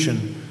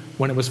Constitution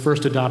when it was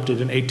first adopted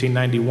in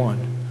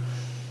 1891.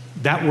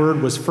 That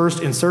word was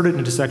first inserted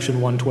into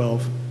Section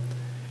 112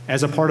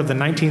 as a part of the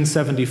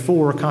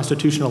 1974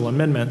 constitutional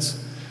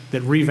amendments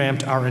that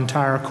revamped our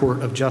entire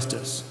court of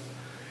justice.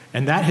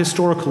 And that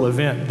historical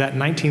event, that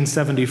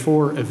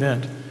 1974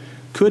 event,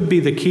 could be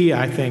the key,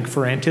 I think,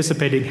 for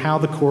anticipating how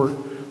the court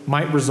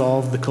might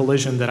resolve the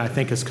collision that I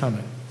think is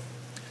coming.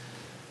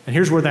 And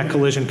here's where that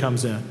collision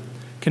comes in.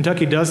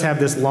 Kentucky does have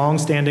this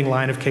long-standing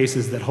line of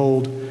cases that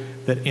hold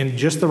that in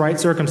just the right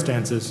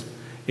circumstances,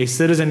 a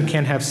citizen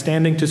can have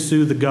standing to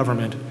sue the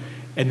government,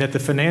 and that the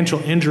financial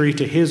injury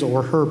to his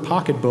or her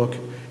pocketbook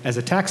as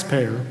a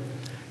taxpayer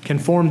can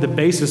form the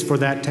basis for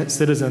that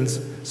citizen's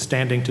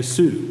standing to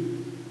sue.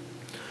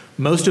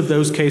 Most of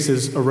those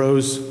cases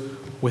arose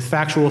with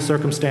factual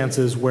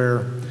circumstances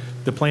where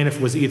the plaintiff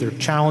was either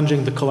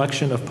challenging the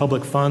collection of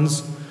public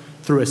funds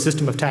through a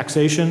system of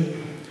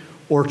taxation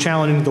or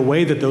challenging the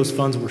way that those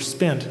funds were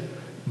spent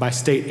by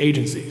state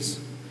agencies.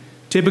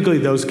 Typically,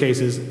 those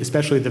cases,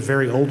 especially the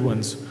very old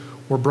ones,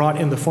 were brought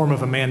in the form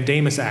of a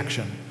mandamus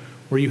action,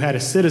 where you had a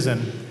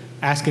citizen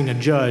asking a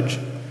judge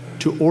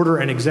to order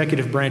an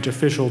executive branch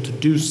official to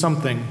do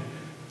something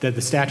that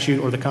the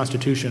statute or the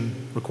Constitution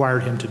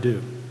required him to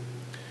do.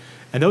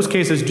 And those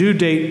cases do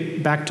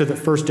date back to the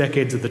first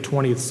decades of the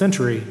 20th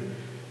century,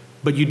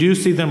 but you do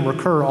see them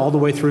recur all the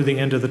way through the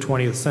end of the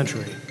 20th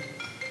century.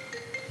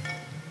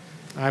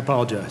 I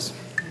apologize.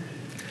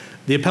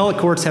 The appellate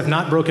courts have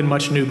not broken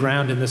much new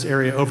ground in this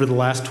area over the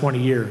last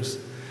 20 years,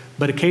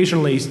 but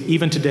occasionally,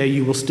 even today,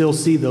 you will still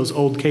see those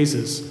old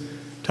cases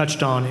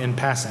touched on in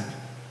passing.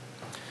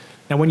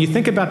 Now, when you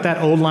think about that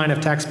old line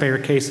of taxpayer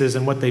cases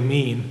and what they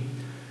mean,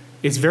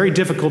 it's very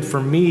difficult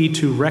for me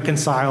to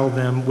reconcile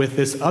them with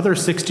this other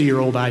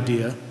 60-year-old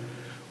idea,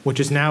 which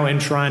is now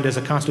enshrined as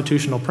a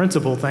constitutional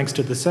principle thanks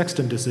to the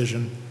Sexton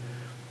decision,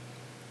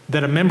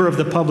 that a member of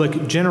the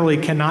public generally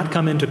cannot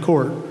come into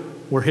court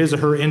where his or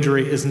her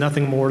injury is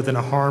nothing more than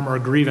a harm or a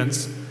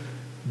grievance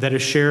that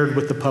is shared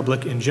with the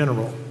public in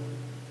general.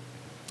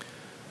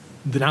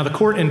 Now, the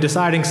court in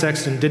deciding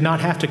Sexton did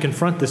not have to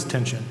confront this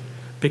tension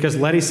because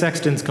Letty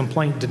Sexton's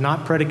complaint did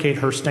not predicate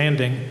her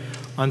standing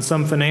on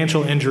some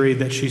financial injury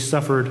that she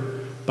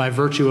suffered by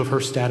virtue of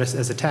her status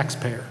as a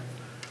taxpayer.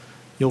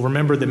 You'll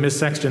remember that Ms.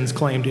 Sexton's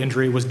claimed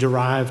injury was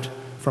derived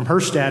from her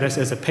status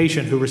as a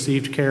patient who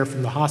received care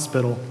from the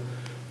hospital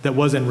that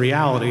was in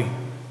reality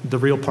the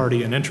real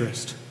party in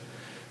interest.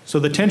 So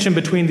the tension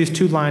between these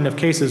two lines of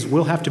cases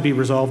will have to be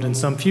resolved in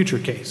some future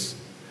case.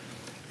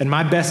 And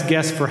my best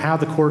guess for how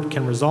the court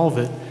can resolve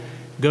it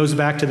goes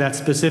back to that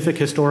specific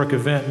historic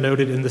event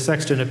noted in the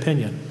Sexton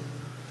opinion,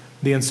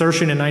 the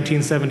insertion in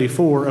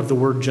 1974 of the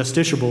word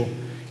justiciable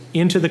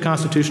into the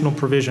constitutional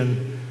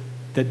provision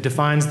that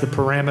defines the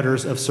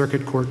parameters of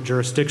circuit court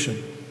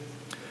jurisdiction.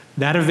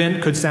 That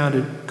event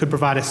could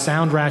provide a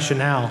sound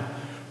rationale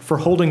for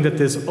holding that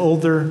this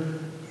older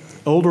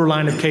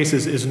line of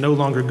cases is no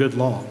longer good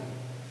law.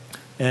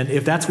 And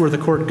if that's where the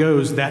court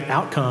goes, that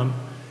outcome,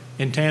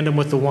 in tandem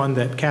with the one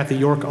that Kathy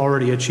York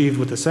already achieved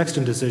with the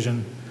Sexton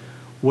decision,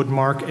 would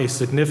mark a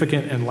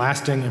significant and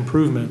lasting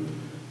improvement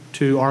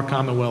to our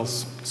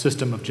Commonwealth's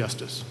system of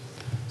justice.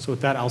 So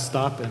with that, I'll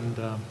stop and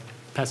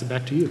pass it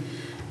back to you.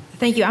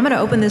 Thank you. I'm going to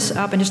open this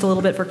up in just a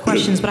little bit for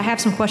questions, but I have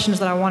some questions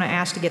that I want to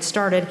ask to get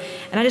started.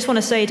 And I just want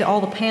to say to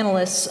all the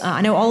panelists, I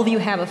know all of you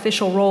have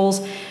official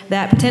roles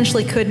that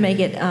potentially could make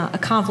it a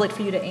conflict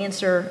for you to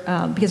answer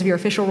because of your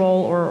official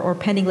role or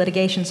pending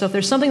litigation. So if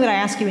there's something that I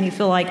ask you and you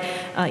feel like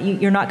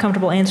you're not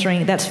comfortable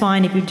answering, that's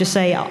fine. If you just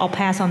say, I'll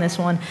pass on this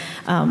one,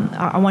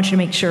 I want you to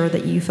make sure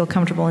that you feel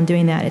comfortable in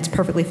doing that. It's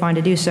perfectly fine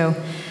to do so.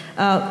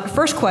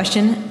 First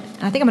question,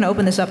 I think I'm going to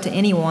open this up to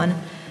anyone.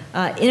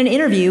 In an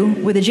interview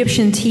with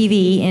Egyptian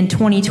TV in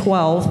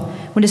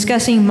 2012, when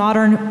discussing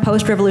modern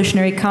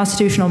post-revolutionary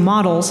constitutional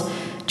models,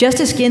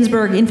 Justice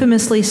Ginsburg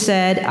infamously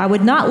said, "I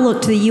would not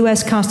look to the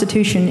U.S.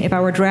 Constitution if I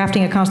were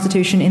drafting a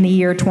constitution in the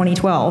year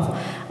 2012.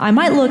 I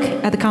might look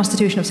at the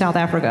Constitution of South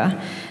Africa."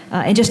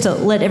 And just to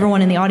let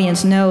everyone in the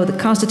audience know, the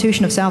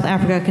Constitution of South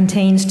Africa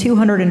contains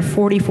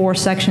 244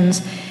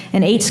 sections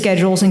and 8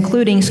 schedules,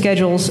 including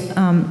schedules,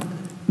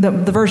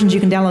 the versions you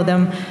can download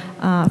them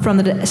from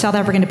the South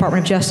African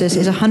Department of Justice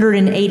is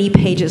 180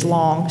 pages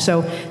long.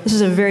 So this is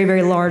a very,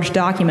 very large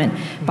document.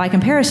 By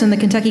comparison, the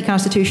Kentucky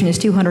Constitution is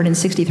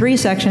 263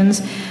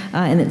 sections,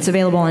 and it's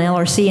available on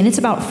LRC, and it's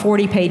about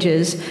 40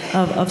 pages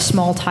of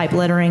small type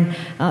lettering.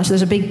 So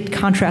there's a big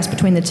contrast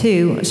between the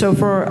two. So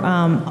for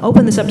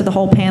open this up to the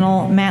whole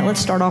panel, Matt,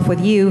 let's start off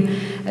with you.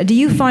 Do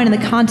you find in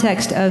the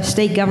context of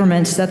state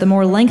governments that the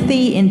more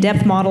lengthy,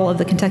 in-depth model of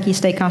the Kentucky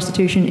State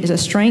Constitution is a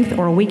strength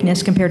or a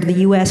weakness compared to the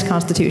U.S.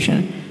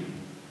 Constitution?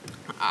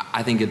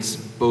 I think it's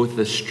both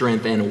a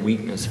strength and a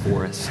weakness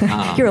for us.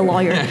 You're a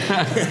lawyer.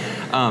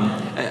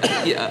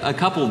 A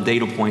couple of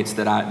data points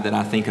that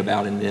I think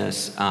about in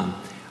this.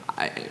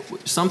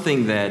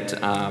 Something that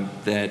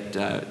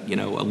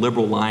a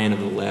liberal lion of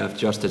the left,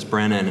 Justice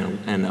Brennan,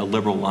 and a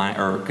liberal lion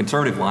or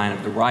conservative lion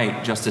of the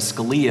right, Justice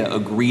Scalia,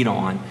 agreed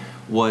on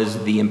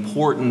was the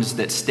importance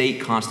that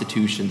state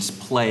constitutions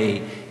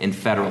play in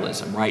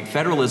federalism. Right?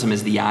 Federalism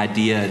is the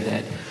idea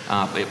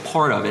that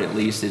part of it, at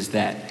least, is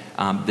that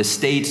the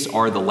states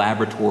are the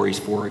laboratories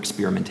for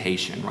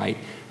experimentation, right?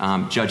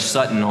 Judge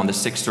Sutton on the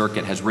Sixth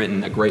Circuit has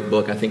written a great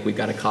book. I think we've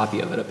got a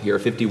copy of it up here,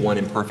 51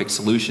 Imperfect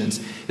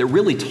Solutions, that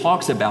really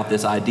talks about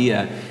this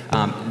idea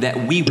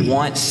that we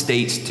want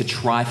states to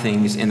try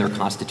things in their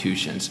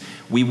constitutions.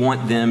 We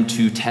want them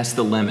to test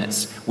the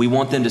limits. We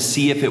want them to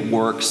see if it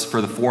works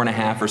for the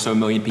 4.5 or so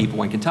million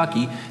people in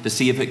Kentucky, to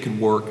see if it could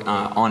work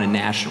on a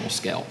national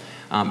scale.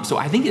 So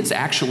I think it's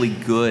actually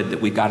good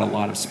that we've got a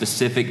lot of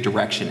specific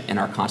direction in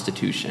our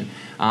Constitution.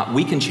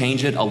 We can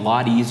change it a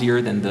lot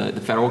easier than the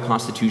federal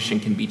Constitution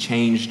can be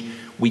changed.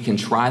 We can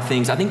try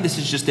things. I think this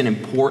is just an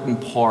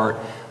important part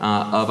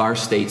of our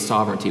state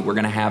sovereignty. We're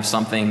going to have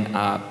something,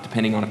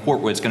 depending on a court,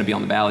 well, it's going to be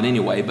on the ballot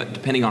anyway, but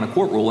depending on a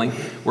court ruling,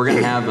 we're going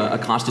to have a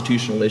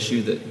constitutional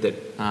issue that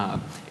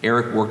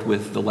Eric worked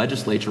with the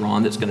legislature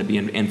on that's going to be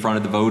in front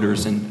of the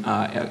voters in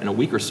a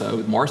week or so,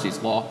 with Marcy's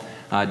law,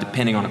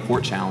 depending on a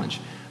court challenge.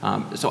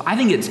 So I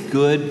think it's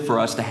good for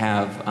us to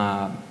have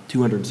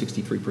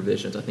 263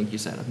 provisions, I think you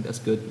said. I think that's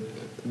good,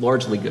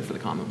 largely good for the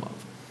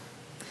Commonwealth.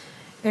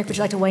 Eric, would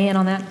you like to weigh in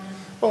on that?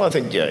 Well, I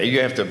think, yeah,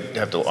 you have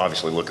to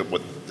obviously look at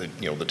what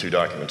the two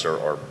documents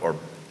are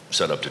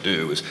set up to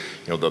do. Is,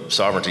 the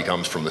sovereignty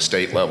comes from the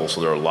state level, so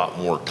there are a lot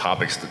more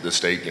topics that the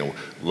state,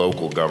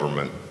 local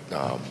government,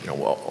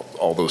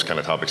 all those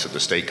kind of topics that the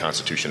state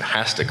constitution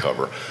has to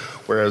cover.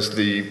 Whereas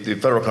the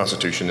federal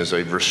constitution is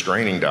a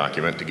restraining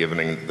document to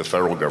giving the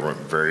federal government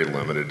very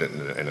limited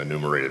and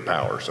enumerated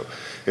power. So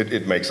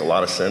it makes a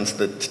lot of sense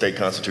that state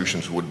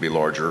constitutions would be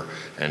larger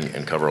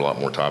and cover a lot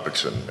more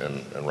topics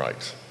and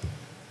rights.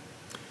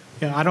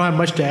 Yeah, I don't have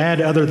much to add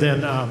other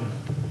than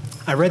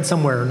I read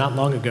somewhere not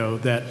long ago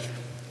that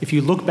if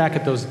you look back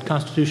at those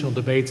constitutional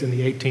debates in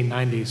the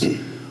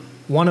 1890s,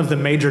 one of the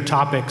major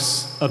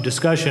topics of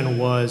discussion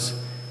was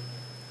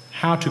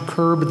how to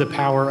curb the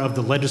power of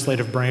the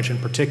legislative branch in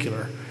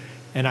particular.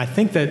 And I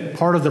think that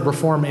part of the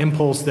reform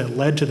impulse that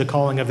led to the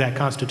calling of that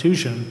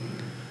Constitution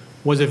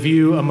was a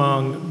view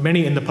among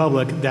many in the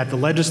public that the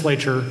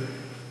legislature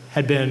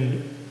had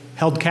been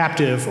held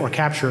captive or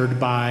captured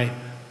by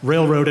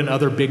railroad and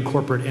other big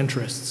corporate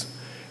interests.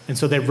 And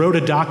so they wrote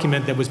a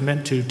document that was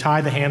meant to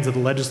tie the hands of the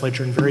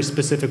legislature in very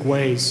specific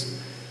ways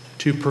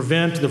to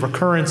prevent the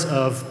recurrence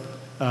of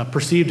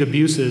perceived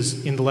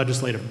abuses in the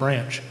legislative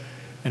branch.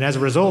 And as a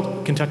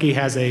result, Kentucky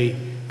has a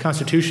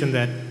constitution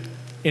that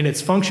in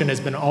its function has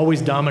been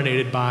always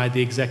dominated by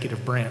the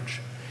executive branch.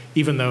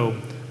 Even though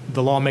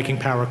the lawmaking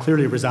power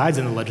clearly resides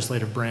in the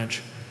legislative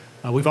branch,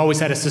 we've always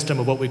had a system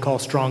of what we call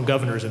strong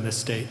governors in this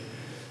state.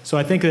 So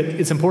I think that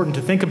it's important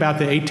to think about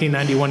the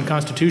 1891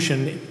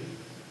 Constitution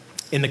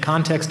in the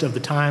context of the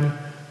time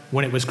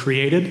when it was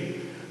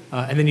created.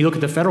 And then you look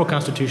at the federal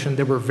Constitution,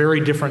 there were very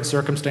different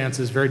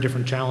circumstances, very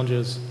different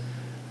challenges,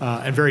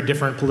 and very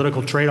different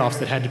political trade-offs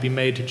that had to be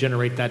made to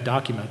generate that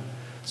document.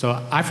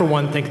 So I, for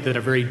one, think that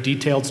a very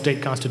detailed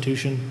state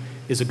constitution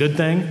is a good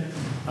thing.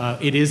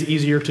 It is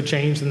easier to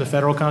change than the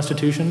federal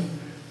Constitution.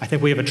 I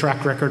think we have a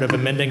track record of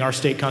amending our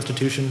state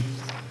constitution,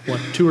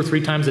 2 or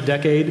 3 times a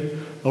decade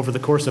over the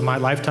course of my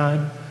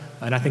lifetime,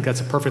 and I think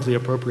that's a perfectly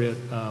appropriate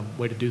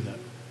way to do that.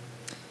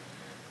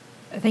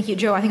 Thank you,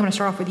 Joe. I think I'm going to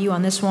start off with you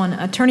on this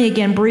one. Turning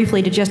again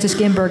briefly to Justice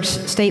Ginsburg's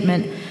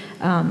statement,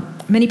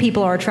 many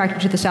people are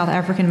attracted to the South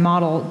African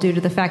model due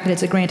to the fact that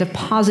it's a grant of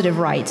positive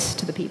rights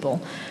to the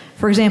people.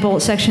 For example,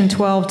 Section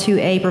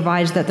 12(2)(a)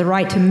 provides that the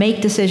right to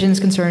make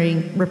decisions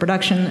concerning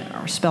reproduction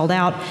are spelled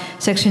out.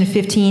 Section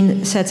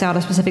 15 sets out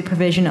a specific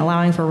provision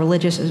allowing for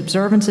religious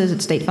observances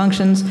at state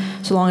functions,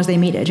 so long as they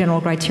meet a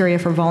general criteria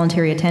for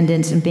voluntary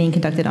attendance and being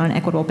conducted on an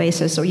equitable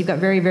basis. So you've got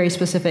very, very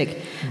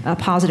specific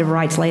positive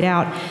rights laid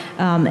out.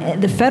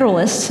 The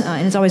Federalists,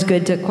 and it's always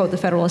good to quote the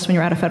Federalists when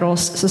you're at a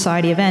Federalist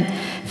Society event,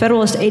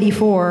 Federalist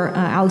 84,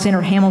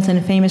 Alexander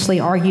Hamilton famously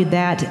argued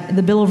that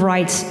the Bill of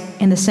Rights,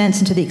 in the sense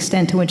and to the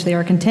extent to which they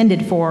are contended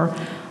for,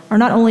 are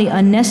not only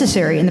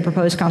unnecessary in the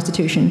proposed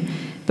Constitution,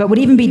 but would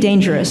even be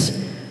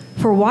dangerous.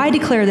 For why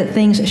declare that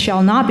things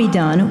shall not be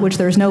done which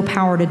there is no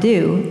power to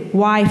do?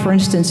 Why, for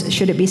instance,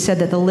 should it be said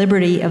that the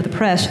liberty of the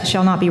press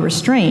shall not be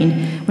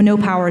restrained when no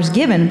power is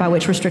given by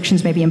which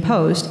restrictions may be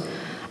imposed?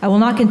 I will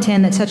not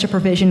contend that such a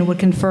provision would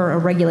confer a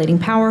regulating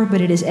power,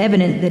 but it is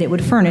evident that it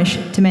would furnish,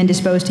 to men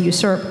disposed to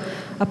usurp,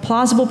 a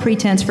plausible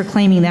pretense for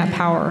claiming that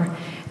power.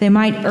 They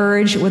might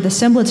urge with a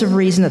semblance of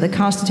reason that the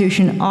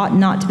Constitution ought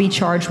not to be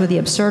charged with the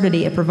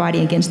absurdity of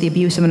providing against the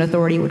abuse of an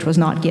authority which was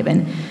not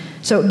given.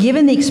 So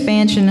given the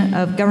expansion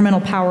of governmental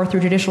power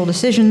through judicial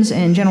decisions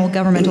and general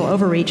governmental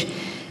overreach,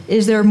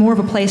 is there more of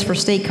a place for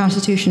state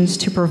constitutions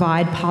to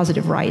provide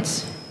positive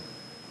rights?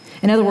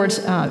 In other words,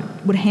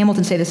 would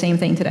Hamilton say the same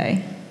thing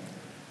today?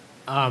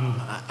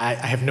 I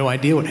have no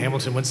idea what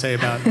Hamilton would say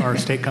about our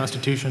state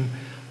constitution.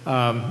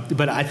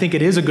 But I think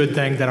it is a good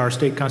thing that our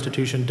state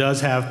constitution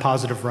does have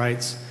positive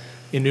rights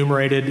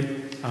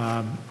enumerated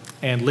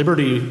and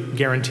liberty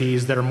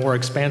guarantees that are more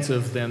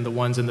expansive than the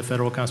ones in the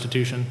federal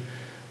constitution.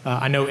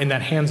 I know in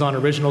that hands-on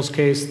originals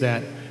case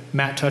that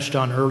Matt touched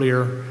on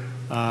earlier,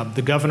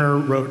 the governor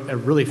wrote a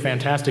really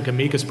fantastic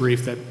amicus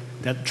brief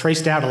that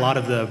traced out a lot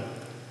of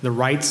the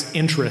rights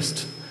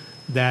interest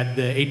that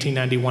the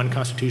 1891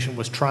 Constitution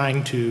was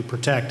trying to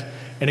protect,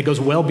 and it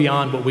goes well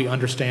beyond what we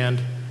understand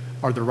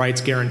are the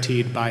rights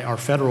guaranteed by our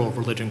federal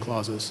religion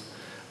clauses.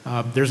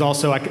 There's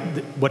also,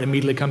 what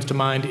immediately comes to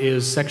mind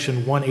is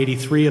Section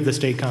 183 of the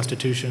state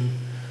constitution,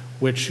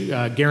 which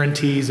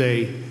guarantees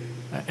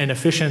an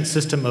efficient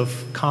system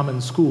of common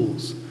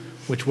schools,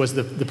 which was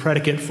the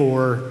predicate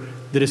for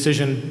the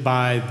decision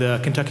by the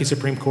Kentucky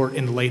Supreme Court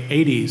in the late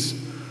 80s,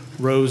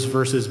 Rose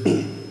versus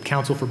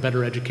Counsel for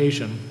Better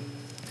Education,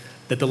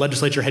 that the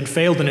legislature had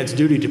failed in its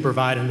duty to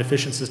provide an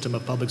efficient system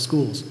of public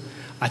schools.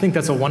 I think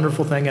that's a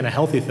wonderful thing and a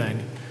healthy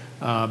thing.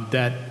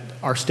 That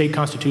our state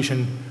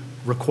constitution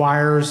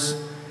requires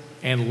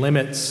and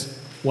limits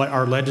what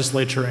our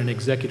legislature and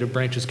executive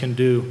branches can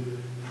do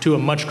to a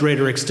much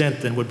greater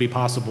extent than would be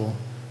possible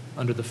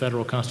under the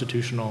federal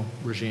constitutional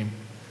regime.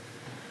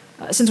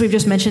 Since we've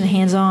just mentioned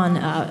hands-on,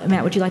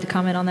 Matt, would you like to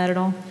comment on that at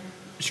all?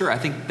 Sure, I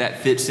think that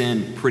fits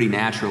in pretty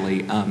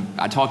naturally.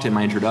 I talked in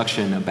my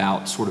introduction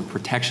about sort of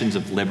protections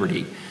of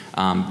liberty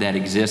that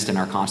exist in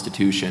our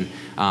Constitution.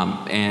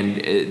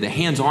 And the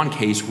hands-on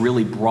case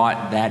really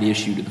brought that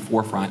issue to the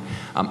forefront.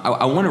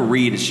 I want to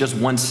read, it's just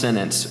one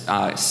sentence,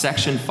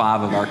 Section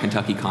 5 of our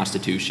Kentucky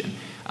Constitution.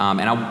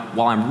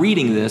 While I'm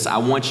reading this, I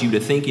want you to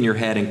think in your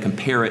head and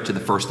compare it to the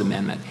First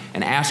Amendment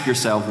and ask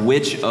yourself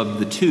which of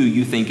the two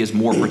you think is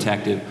more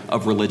protective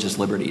of religious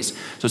liberties.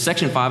 So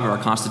Section 5 of our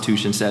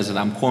Constitution says, and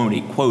I'm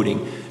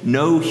quoting,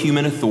 "No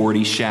human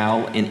authority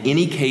shall, in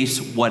any case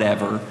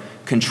whatever,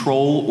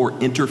 control or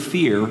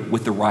interfere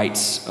with the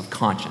rights of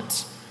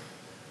conscience."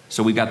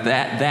 So we've got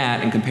that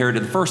and compared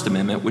to the First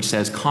Amendment, which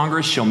says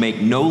Congress shall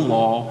make no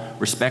law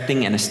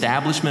respecting an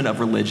establishment of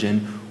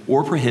religion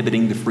or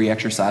prohibiting the free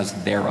exercise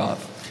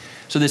thereof.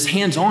 So this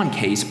hands-on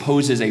case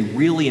poses a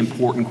really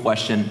important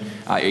question.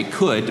 It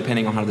could,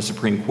 depending on how the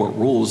Supreme Court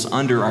rules,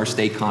 under our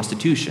state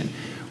constitution,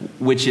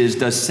 which is,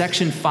 does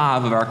Section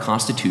 5 of our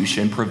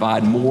Constitution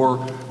provide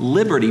more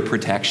liberty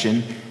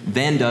protection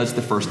than does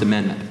the First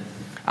Amendment?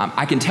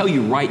 I can tell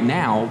you right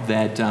now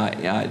that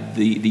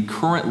the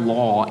current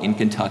law in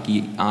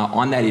Kentucky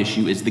on that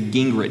issue is the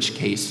Gingrich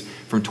case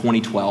from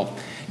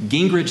 2012.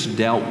 Gingrich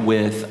dealt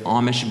with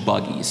Amish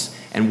buggies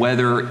and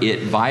whether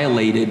it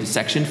violated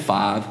Section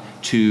 5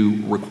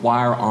 to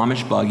require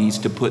Amish buggies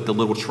to put the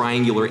little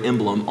triangular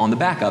emblem on the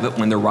back of it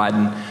when they're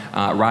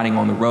riding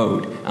on the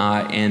road.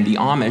 And the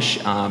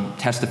Amish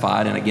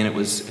testified, and again it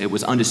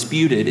was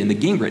undisputed in the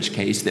Gingrich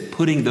case, that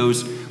putting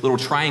those little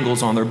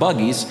triangles on their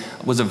buggies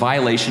was a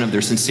violation of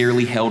their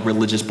sincerely held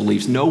religious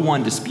beliefs. No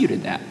one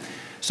disputed that.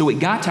 So it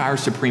got to our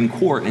Supreme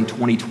Court in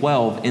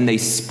 2012, and they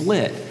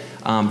split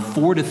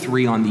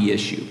 4-3 on the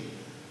issue.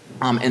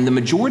 And the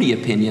majority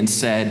opinion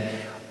said,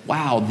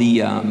 wow,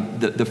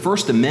 the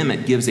First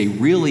Amendment gives a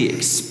really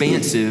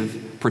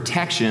expansive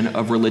protection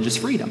of religious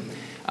freedom.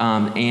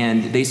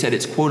 And they said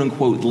it's quote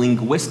unquote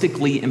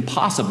linguistically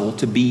impossible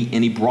to be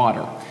any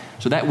broader.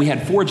 So that we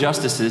had 4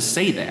 justices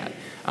say that.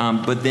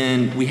 But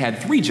then we had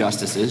 3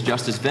 justices.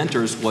 Justice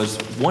Venters was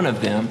one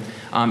of them.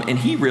 And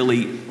he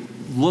really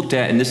looked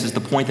at, and this is the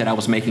point that I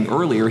was making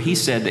earlier, he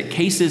said that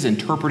cases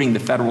interpreting the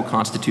federal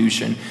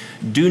Constitution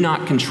do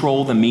not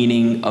control the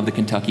meaning of the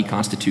Kentucky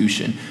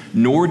Constitution,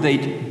 nor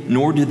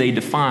do they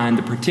define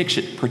the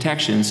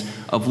protections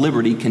of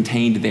liberty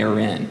contained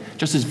therein.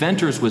 Justice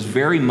Venters was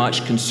very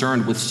much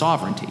concerned with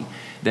sovereignty,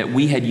 that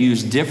we had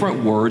used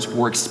different words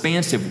or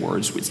expansive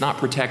words. It's not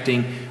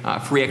protecting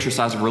free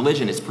exercise of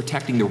religion, it's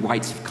protecting the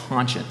rights of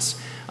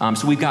conscience.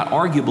 So we've got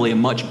arguably a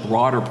much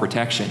broader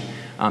protection.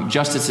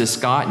 Justices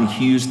Scott and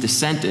Hughes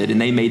dissented,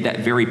 and they made that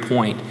very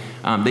point.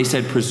 They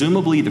said,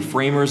 presumably the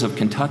framers of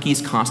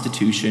Kentucky's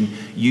Constitution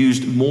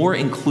used more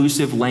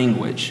inclusive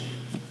language,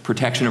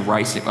 protection of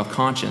rights of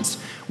conscience,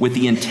 with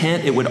the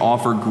intent it would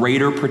offer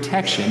greater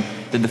protection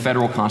than the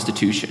federal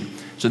Constitution.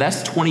 So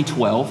that's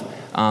 2012.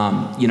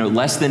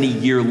 Less than a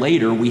year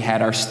later, we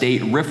had our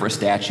state RFRA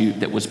statute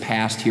that was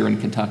passed here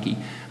in Kentucky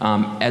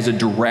as a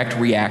direct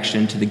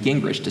reaction to the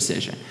Gingrich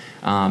decision.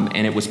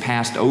 And it was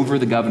passed over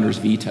the governor's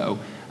veto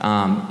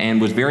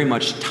and was very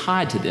much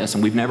tied to this.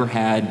 And we've never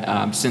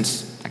had,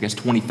 since, I guess,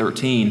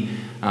 2013,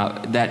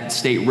 that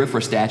state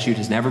RFRA statute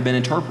has never been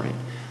interpreted.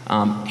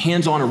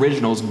 Hands-on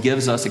originals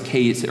gives us a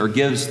case, or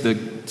gives the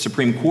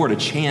Supreme Court a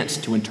chance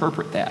to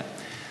interpret that.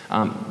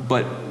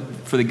 But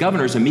for the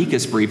governor's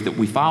amicus brief that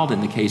we filed in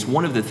the case,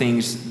 one of the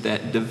things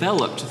that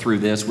developed through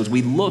this was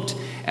we looked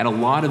at a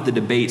lot of the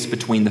debates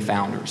between the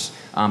founders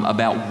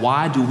about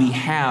why do we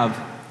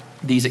have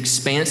these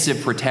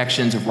expansive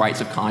protections of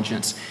rights of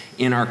conscience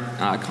in our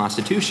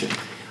Constitution.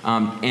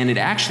 And it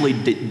actually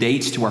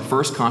dates to our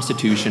first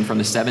Constitution from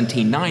the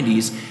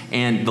 1790s,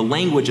 and the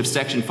language of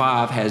Section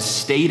 5 has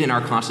stayed in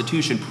our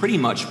Constitution pretty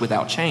much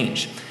without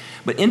change.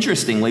 But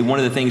interestingly, one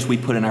of the things we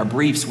put in our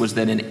briefs was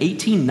that in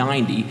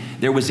 1890,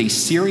 there was a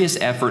serious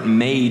effort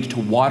made to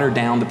water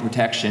down the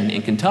protection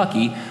in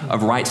Kentucky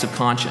of rights of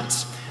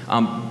conscience.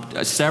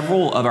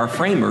 Several of our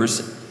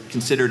framers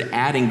considered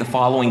adding the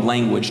following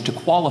language to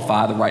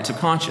qualify the rights of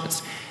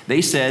conscience.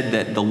 They said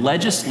that the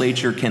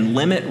legislature can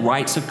limit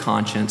rights of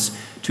conscience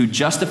to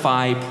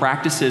justify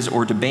practices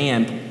or to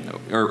ban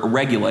or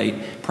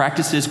regulate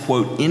practices,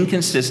 quote,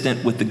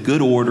 inconsistent with the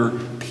good order,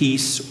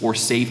 peace, or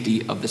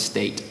safety of the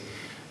state.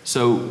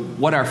 So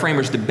what our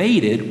framers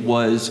debated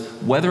was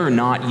whether or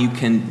not you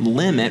can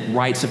limit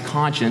rights of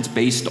conscience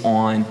based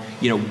on,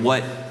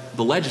 what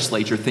the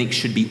legislature thinks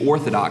should be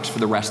orthodox for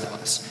the rest of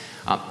us.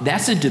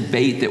 That's a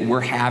debate that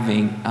we're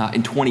having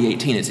in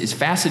 2018. It's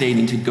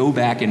fascinating to go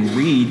back and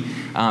read.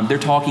 They're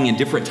talking in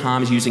different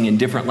times, using in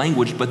different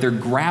language, but they're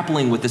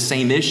grappling with the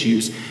same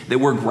issues that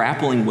we're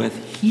grappling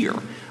with here.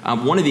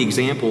 One of the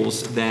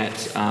examples that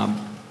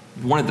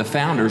one of the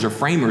founders or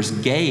framers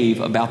gave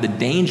about the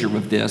danger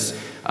of this,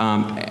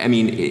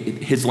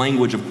 his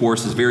language, of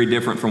course, is very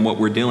different from what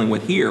we're dealing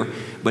with here,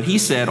 but he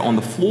said on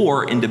the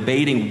floor in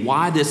debating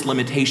why this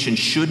limitation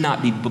should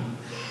not be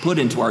put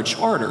into our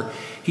charter,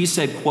 he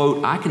said,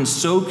 quote, I can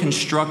so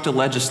construct a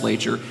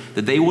legislature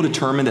that they will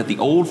determine that the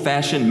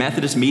old-fashioned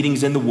Methodist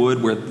meetings in the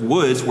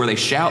woods where they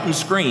shout and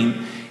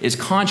scream is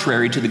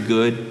contrary to the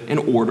good and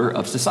order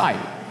of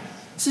society.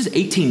 This is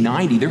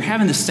 1890. They're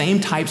having the same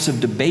types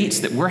of debates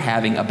that we're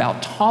having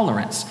about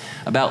tolerance,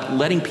 about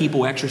letting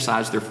people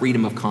exercise their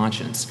freedom of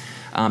conscience.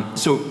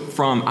 So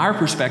from our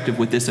perspective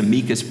with this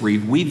amicus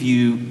brief, we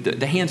view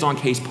the hands-on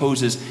case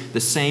poses the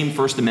same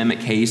First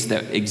Amendment case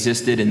that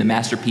existed in the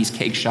Masterpiece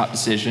Cake Shop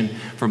decision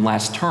from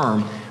last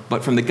term.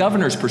 But from the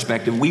governor's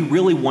perspective, we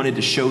really wanted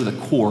to show the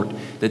court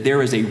that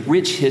there is a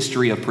rich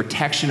history of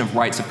protection of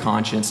rights of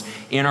conscience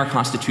in our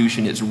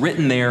Constitution. It's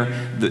written there.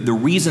 The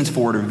reasons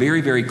for it are very,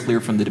 very clear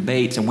from the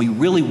debates, and we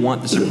really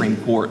want the Supreme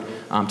Court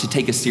to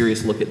take a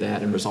serious look at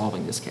that in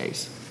resolving this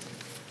case.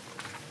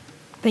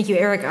 Thank you,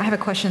 Eric. I have a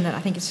question that I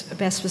think is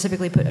best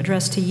specifically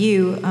addressed to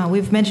you.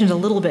 We've mentioned a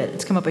little bit,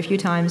 it's come up a few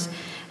times,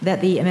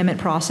 that the amendment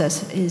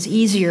process is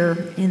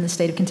easier in the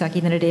state of Kentucky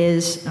than it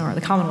is, or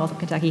the Commonwealth of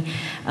Kentucky,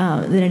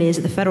 than it is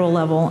at the federal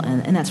level,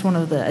 and that's one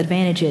of the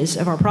advantages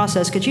of our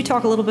process. Could you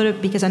talk a little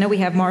bit, because I know we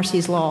have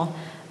Marcy's Law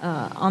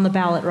on the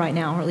ballot right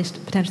now, or at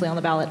least potentially on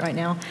the ballot right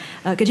now.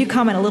 Could you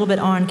comment a little bit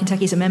on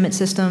Kentucky's amendment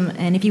system?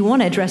 And if you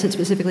want to address it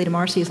specifically to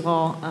Marcy's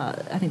law,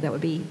 I think that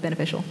would be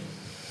beneficial.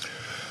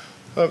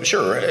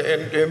 Sure.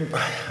 And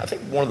I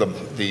think one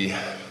of the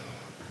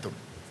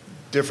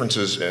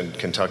differences in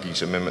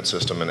Kentucky's amendment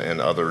system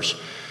and others,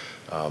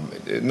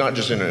 not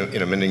just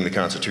in amending the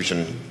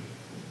Constitution,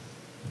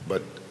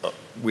 but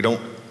we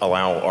don't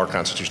allow our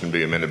Constitution to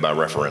be amended by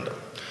referendum.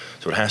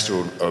 So it has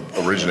to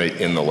originate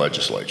in the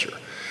legislature.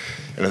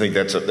 And I think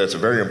that's a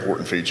very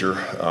important feature.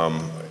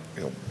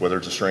 Whether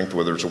it's a strength,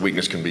 whether it's a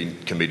weakness can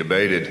be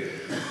debated.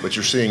 But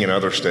you're seeing in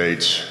other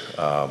states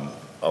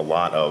a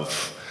lot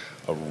of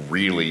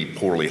really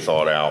poorly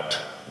thought out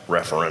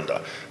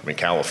referenda. I mean,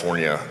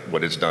 California,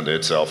 what it's done to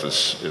itself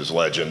is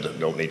legend.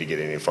 Don't need to get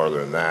any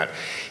farther than that.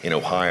 In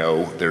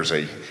Ohio, there's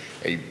a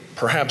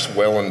perhaps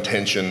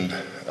well-intentioned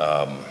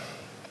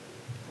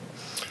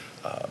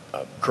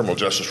criminal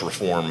justice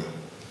reform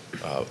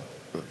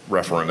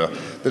referenda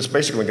that's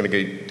basically going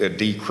to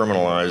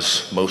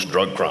decriminalize most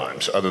drug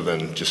crimes, other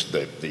than just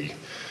the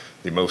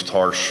most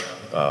harsh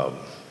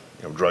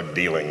drug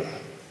dealing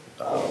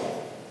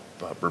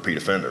repeat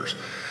offenders.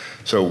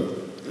 So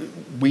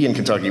we in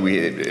Kentucky,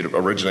 it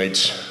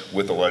originates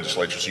with the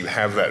legislature, so you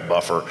have that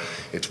buffer.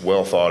 It's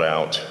well thought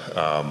out.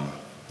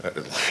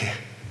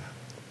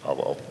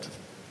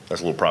 That's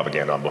a little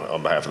propaganda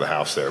on behalf of the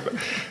House there,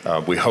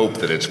 but we hope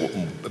that it's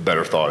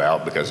better thought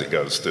out because it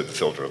goes through the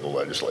filter of the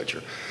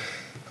legislature.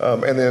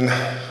 And then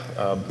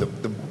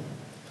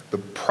the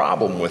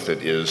problem with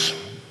it is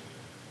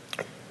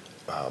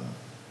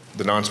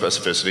the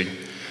non-specificity.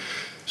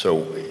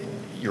 So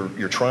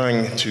you're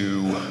trying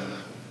to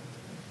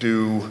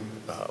do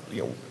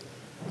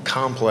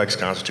complex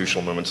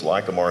constitutional amendments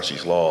like a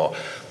Marcy's Law,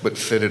 but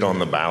fit it on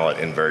the ballot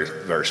in very,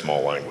 very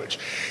small language.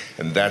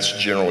 And that's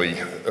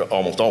generally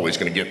almost always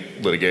going to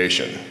get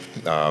litigation.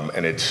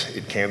 And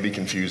it can be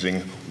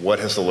confusing. What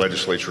has the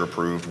legislature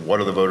approved? What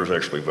are the voters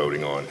actually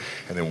voting on?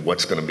 And then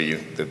what's going to be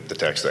the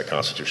text of that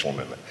constitutional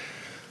amendment?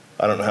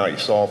 I don't know how you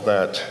solve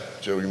that.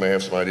 Joe, you may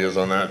have some ideas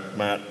on that,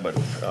 Matt, but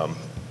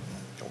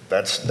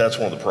that's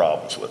one of the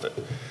problems with it.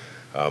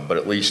 But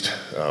at least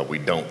we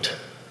don't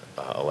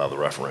allow the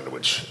referendum,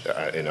 which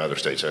in other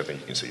states I think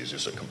you can see is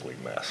just a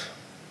complete mess.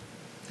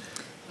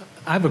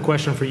 I have a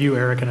question for you,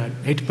 Eric, and I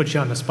hate to put you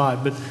on the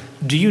spot, but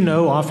do you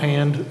know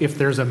offhand if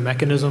there's a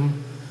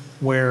mechanism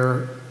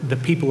where the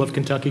people of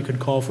Kentucky could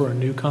call for a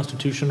new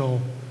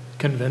constitutional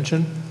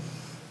convention?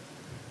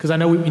 Because I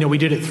know we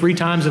did it 3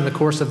 times in the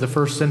course of the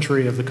first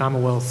century of the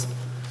Commonwealth,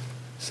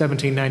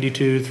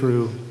 1792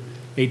 through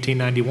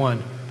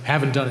 1891.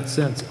 Haven't done it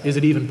since. Is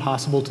it even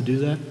possible to do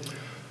that?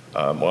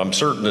 Well, I'm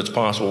certain it's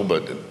possible,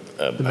 but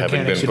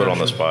having been put on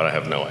the spot, I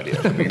have no idea.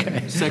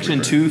 Okay.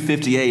 Section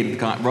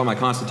 258, I wrote my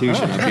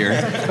Constitution up here.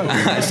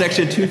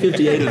 Section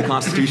 258 of the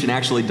Constitution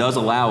actually does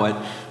allow it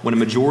when a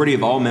majority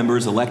of all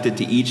members elected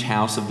to each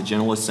house of the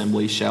General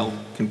Assembly shall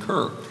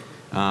concur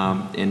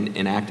in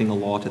enacting a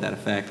law to that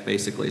effect.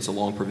 Basically, it's a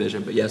long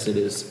provision, but yes, it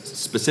is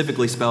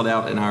specifically spelled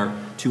out in our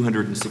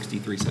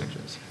 263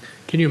 sections.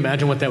 Can you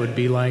imagine what that would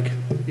be like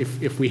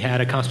if we had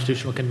a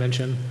constitutional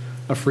convention,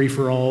 a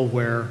free-for-all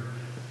where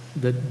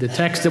the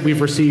text that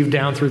we've received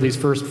down through these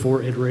first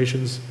 4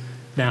 iterations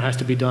now has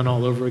to be done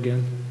all over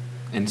again?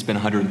 And it's been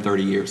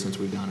 130 years since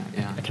we've done it,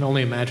 yeah. I can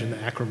only imagine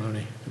the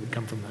acrimony that would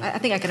come from that. I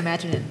think I can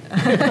imagine it.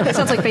 It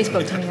sounds like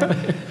Facebook to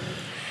me.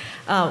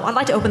 I'd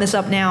like to open this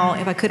up now,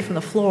 if I could, from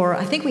the floor.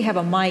 I think we have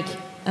a mic.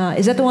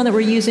 Is that the one that we're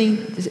using?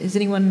 Does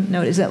anyone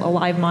know? Is that a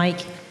live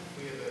mic?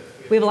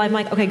 We have a live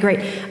mic? Okay, great.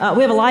 We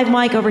have a live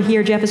mic over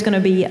here. Jeff is going to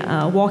be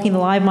walking the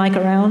live mic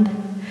around.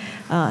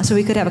 So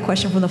we could have a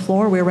question from the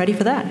floor. We're ready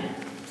for that.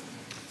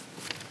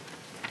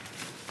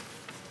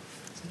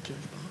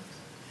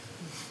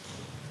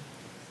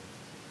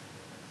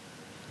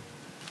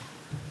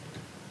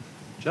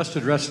 Just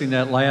addressing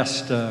that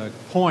last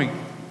point,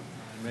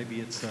 maybe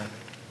it's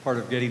part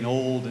of getting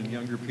old and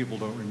younger people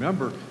don't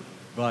remember,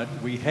 but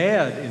we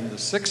had in the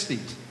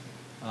 60s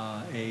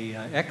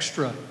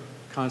extra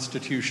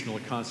constitutional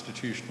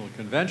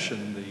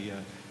convention,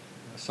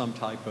 some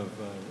type of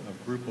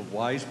a group of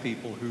wise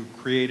people who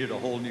created a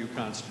whole new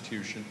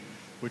constitution,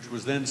 which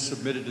was then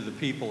submitted to the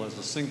people as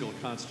a single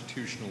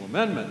constitutional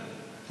amendment,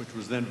 which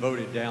was then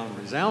voted down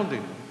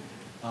resoundingly.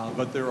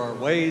 But there are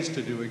ways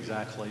to do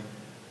exactly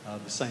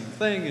the same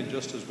thing, and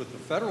just as with the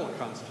federal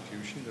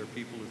constitution, there are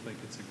people who think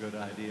it's a good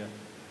idea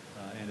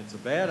and it's a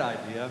bad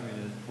idea. I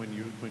mean, when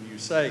you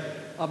say,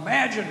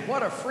 imagine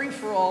what a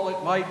free-for-all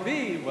it might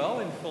be,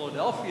 well, in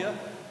Philadelphia,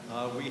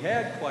 we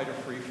had quite a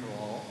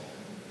free-for-all.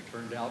 It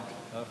turned out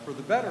for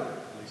the better,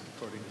 at least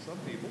according to some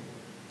people,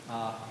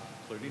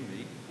 including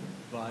me.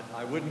 But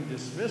I wouldn't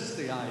dismiss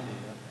the idea.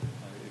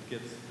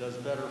 It does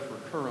better for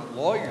current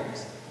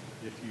lawyers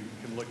if you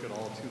can look at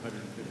all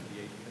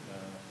 258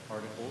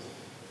 articles.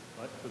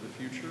 But for the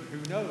future, who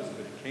knows?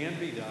 But it can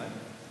be done.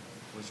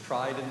 It was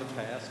tried in the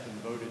past and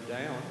voted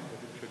down,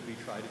 but it could be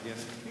tried again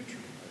in the future,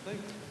 I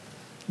think.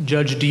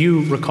 Judge, do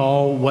you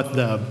recall what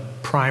the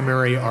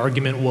primary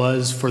argument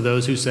was for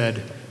those who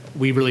said,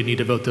 we really need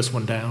to vote this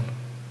one down?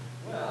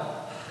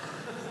 Well,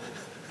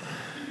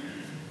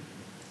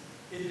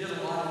 it did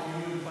a lot of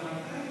new and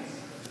funny things.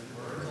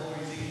 It's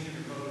always easy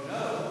to vote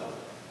no.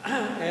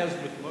 As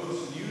with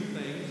most new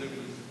things, it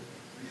was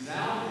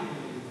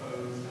resoundingly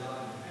opposed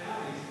out in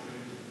counties, but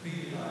it was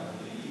defeated, I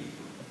believe.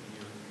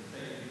 You're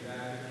taking me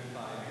back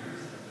 55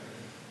 years, I think.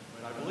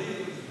 But I believe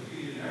it was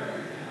defeated in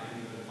every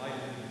county, but it might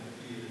have been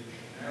defeated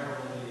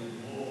narrowly in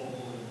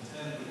Louisville and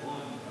 10-1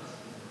 in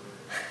Westminster.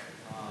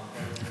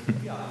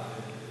 But yeah,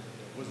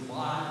 it was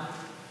modern.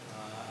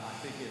 I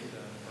think it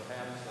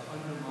perhaps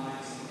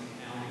undermines some of the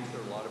counties.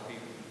 There are a lot of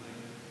people who think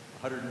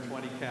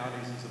 120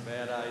 counties is a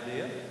bad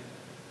idea.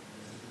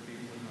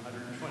 People in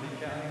 120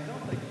 counties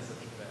don't think it's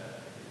such a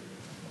bad idea.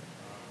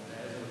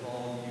 But as with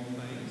all new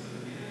things,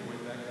 and again,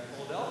 going back to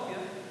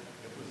Philadelphia,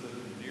 it was a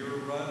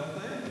near-run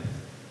thing.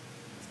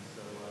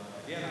 So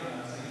again,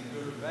 I'm not saying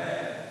good or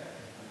bad.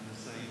 I'm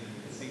just saying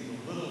that it seemed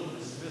a little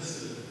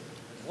dismissive.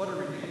 What a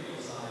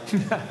ridiculous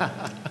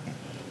idea.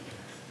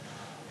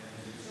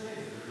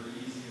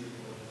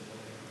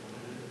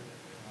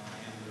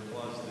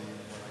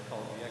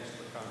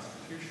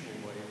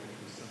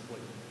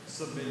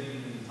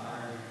 Submitting the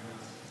entire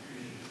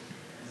Constitution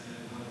and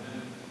then one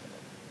amendment.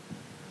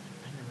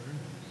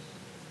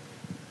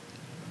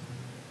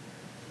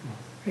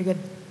 Very good.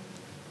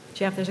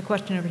 Jeff, there's a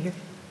question over here.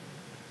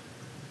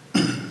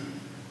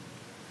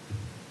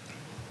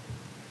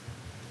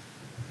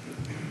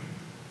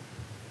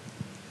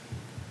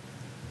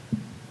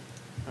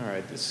 All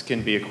right, this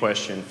can be a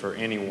question for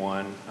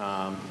anyone.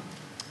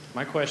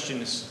 My question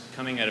is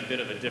coming at a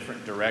bit of a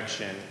different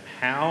direction.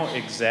 How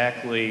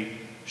exactly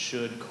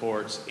should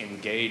courts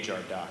engage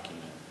our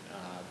document?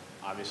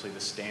 Obviously, the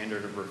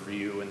standard of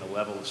review and the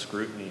level of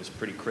scrutiny is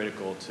pretty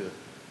critical to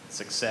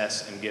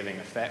success in giving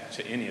effect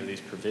to any of these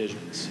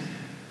provisions.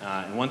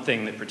 And one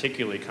thing that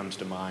particularly comes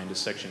to mind is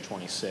Section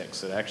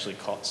 26 that actually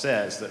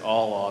says that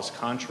all laws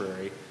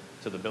contrary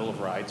to the Bill of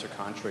Rights or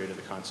contrary to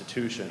the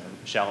Constitution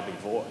shall be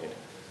void.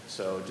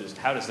 So just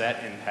how does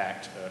that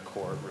impact a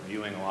court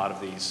reviewing a lot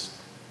of these,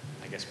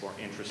 I guess, more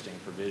interesting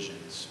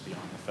provisions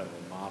beyond the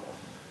federal model,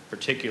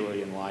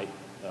 particularly in light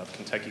of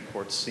Kentucky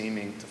courts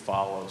seeming to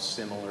follow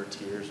similar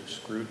tiers of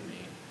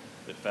scrutiny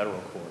that federal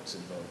courts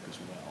invoke as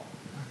well?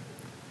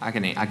 I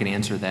can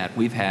answer that.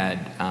 We've had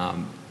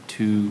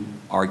two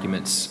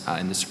arguments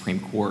in the Supreme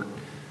Court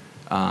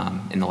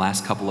in the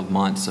last couple of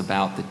months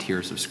about the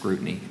tiers of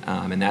scrutiny,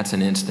 and that's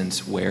an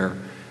instance where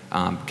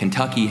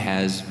Kentucky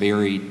has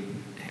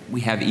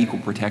we have equal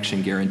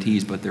protection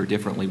guarantees, but they're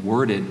differently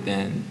worded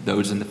than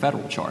those in the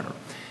federal charter.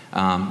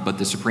 But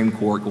the Supreme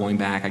Court, going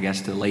back, I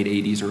guess, to the late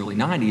 80s, early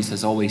 90s,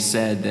 has always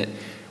said that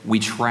we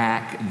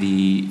track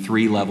the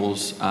three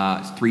levels,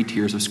 three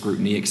tiers of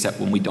scrutiny, except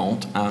when we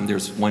don't.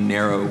 There's one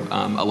narrow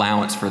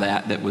allowance for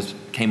that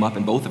came up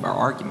in both of our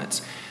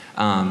arguments.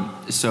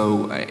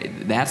 So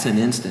that's an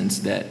instance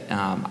that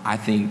I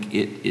think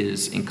it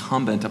is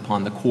incumbent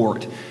upon the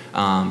court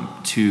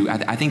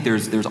I think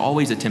there's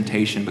always a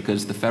temptation,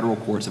 because the federal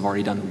courts have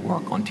already done the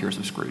work on tiers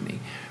of scrutiny,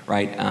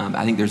 right?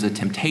 I think there's a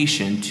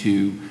temptation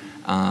to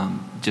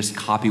just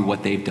copy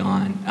what they've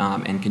done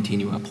and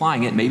continue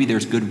applying it. Maybe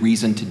there's good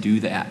reason to do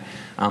that.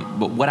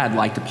 But what I'd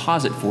like to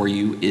posit for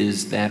you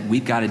is that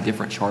we've got a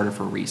different charter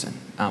for a reason.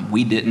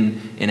 We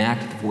didn't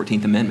enact the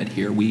 14th Amendment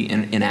here. We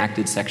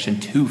enacted Section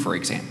 2, for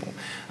example.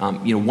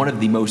 One of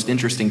the most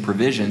interesting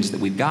provisions that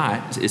we've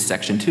got is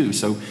Section 2.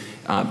 So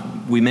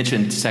we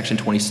mentioned Section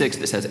 26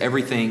 that says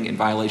everything in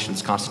violation of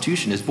this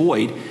Constitution is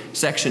void.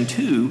 Section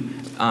 2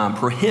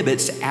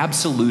 prohibits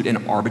absolute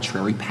and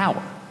arbitrary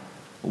power.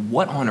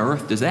 What on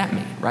earth does that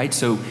mean, right?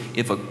 So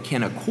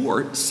can a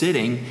court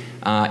sitting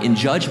in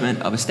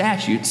judgment of a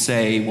statute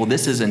say, well,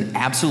 this is an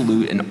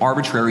absolute and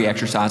arbitrary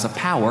exercise of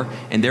power,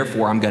 and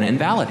therefore I'm going to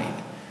invalidate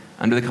it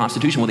under the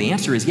Constitution? Well, the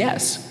answer is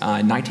yes.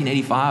 In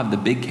 1985, the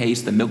big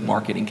case, the milk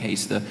marketing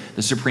case, the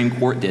Supreme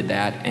Court did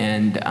that,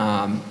 and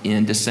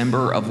in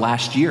December of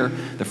last year,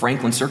 the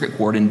Franklin Circuit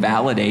Court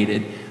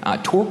invalidated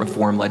tort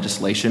reform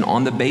legislation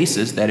on the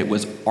basis that it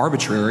was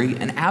arbitrary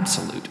and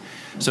absolute.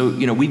 So,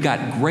 we've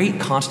got great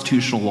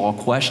constitutional law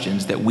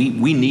questions that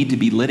we need to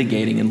be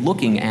litigating and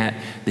looking at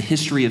the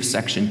history of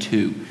Section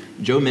 2.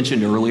 Joe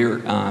mentioned earlier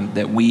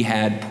that we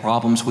had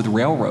problems with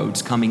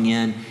railroads coming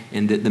in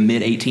the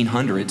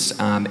mid-1800s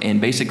and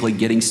basically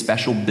getting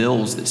special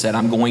bills that said,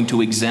 I'm going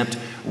to exempt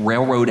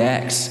Railroad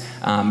X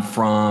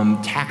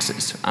from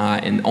taxes,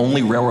 and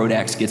only Railroad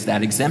X gets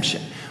that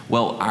exemption.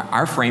 Well,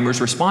 our framers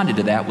responded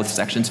to that with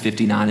Sections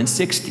 59 and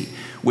 60,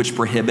 which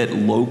prohibit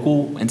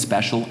local and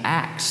special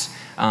acts.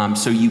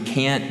 So you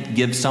can't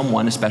give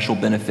someone a special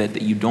benefit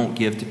that you don't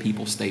give to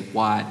people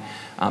statewide.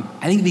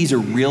 I think these are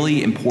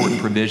really important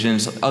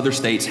provisions. Other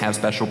states have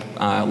special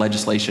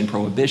legislation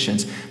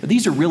prohibitions, but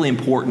these are really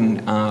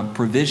important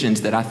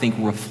provisions that I think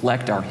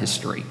reflect our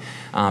history.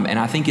 And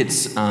I think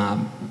it's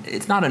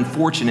not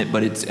unfortunate,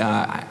 but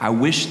I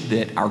wish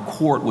that our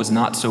court was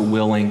not so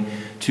willing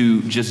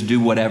to just do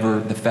whatever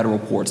the federal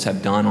courts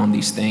have done on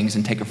these things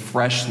and take a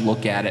fresh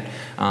look at it,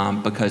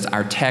 because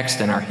our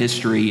text and our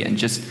history and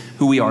just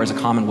who we are as a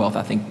Commonwealth,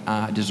 I think,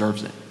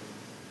 deserves it.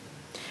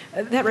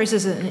 That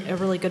raises a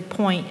really good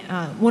point.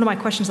 One of my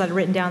questions that I'd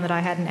written down that I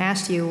hadn't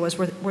asked you was,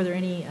 were there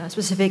any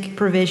specific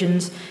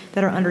provisions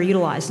that are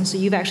underutilized? And so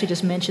you've actually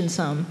just mentioned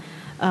some.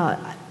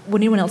 Would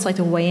anyone else like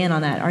to weigh in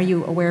on that? Are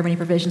you aware of any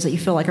provisions that you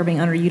feel like are being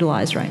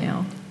underutilized right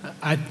now?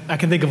 I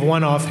can think of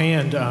one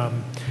offhand.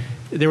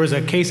 There was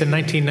a case in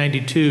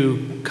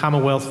 1992,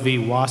 Commonwealth v.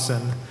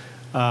 Wasson,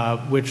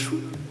 which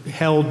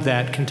held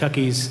that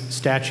Kentucky's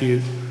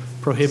statute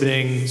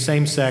prohibiting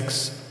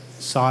same-sex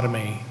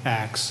sodomy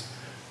acts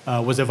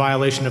was a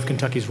violation of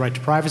Kentucky's right to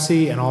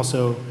privacy and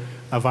also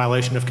a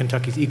violation of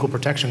Kentucky's Equal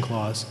Protection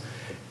Clause.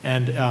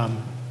 And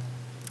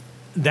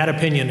that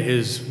opinion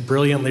is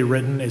brilliantly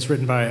written. It's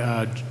written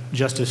by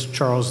Justice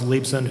Charles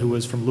Liebson, who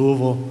was from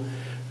Louisville.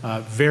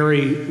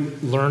 Very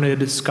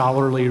learned,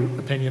 scholarly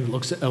opinion.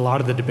 Looks at a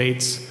lot of the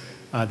debates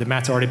that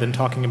Matt's already been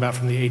talking about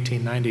from the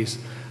 1890s.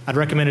 I'd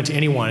recommend it to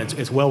anyone.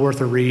 It's well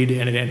worth a read,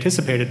 and it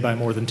anticipated by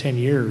more than 10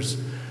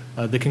 years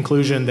the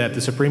conclusion that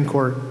the Supreme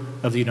Court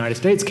of the United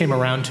States came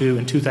around to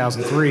in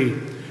 2003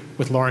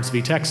 with Lawrence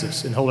v.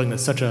 Texas, in holding that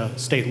such a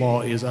state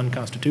law is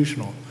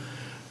unconstitutional.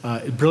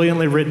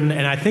 Brilliantly written,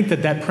 and I think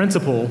that that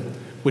principle,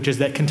 which is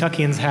that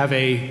Kentuckians have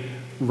a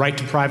right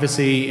to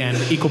privacy and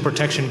equal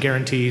protection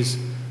guarantees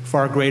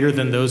far greater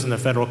than those in the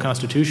federal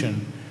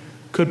Constitution,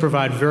 could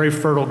provide very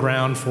fertile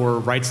ground for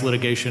rights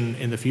litigation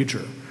in the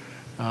future.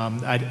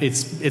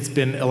 It's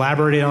been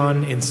elaborated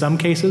on in some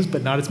cases,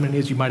 but not as many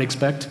as you might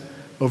expect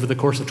over the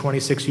course of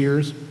 26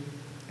 years.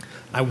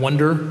 I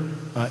wonder,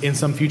 in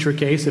some future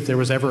case, if there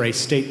was ever a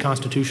state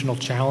constitutional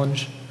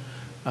challenge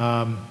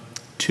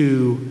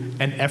to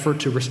an effort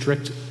to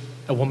restrict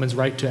a woman's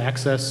right to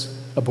access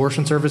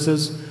abortion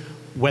services,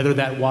 whether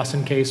that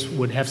Wasson case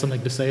would have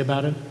something to say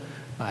about it.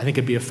 I think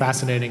it'd be a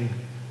fascinating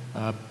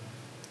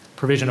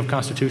provision of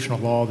constitutional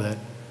law that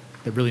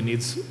really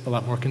needs a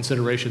lot more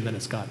consideration than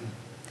it's gotten.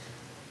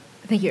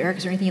 Thank you, Eric.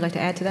 Is there anything you'd like to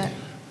add to that?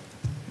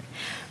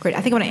 Great.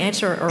 I think I want to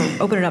answer or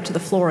open it up to the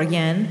floor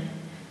again.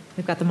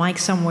 We've got the mic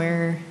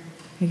somewhere.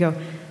 Here you go.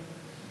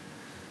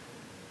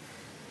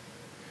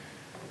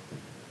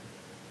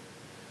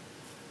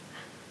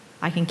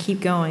 I can keep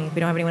going if we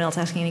don't have anyone else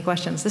asking any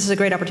questions. This is a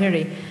great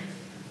opportunity.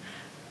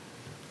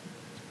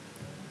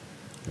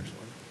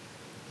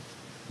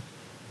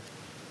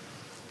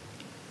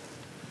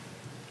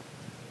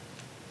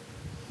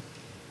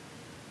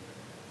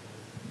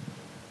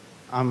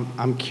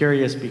 I'm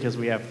curious because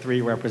we have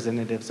 3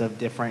 representatives of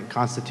different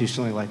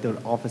constitutionally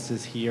elected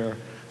offices here.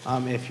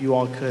 If you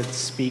all could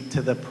speak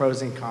to the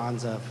pros and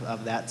cons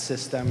of that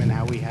system and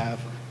how we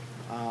have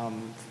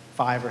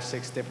 5 or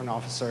 6 different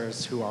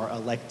officers who are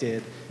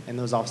elected and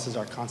those offices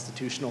are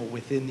constitutional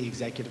within the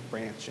executive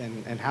branch,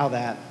 and how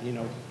that,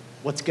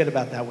 what's good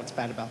about that, what's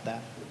bad about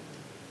that.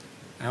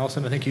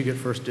 Allison, I think you get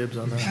first dibs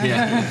on that.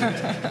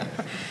 Yeah.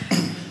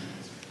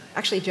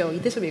 Actually, Joe,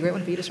 this would be a great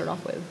one for you to start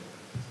off with.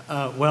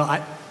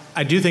 Well,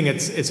 I do think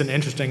it's an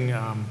interesting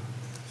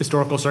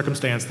historical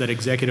circumstance that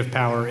executive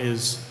power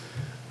is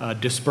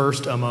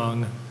dispersed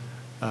among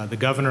the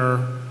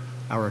governor,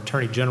 our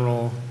attorney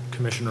general,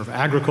 commissioner of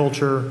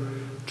agriculture,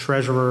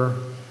 treasurer,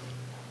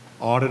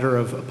 auditor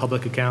of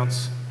public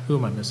accounts. Who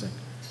am I missing?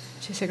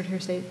 Secretary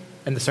of State.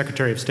 And the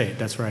Secretary of State,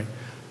 that's right.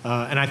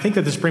 And I think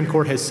that the Supreme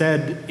Court has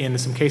said in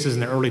some cases in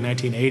the early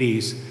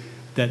 1980s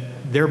that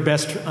their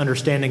best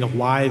understanding of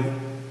why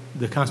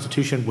the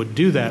Constitution would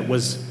do that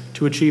was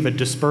to achieve a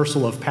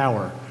dispersal of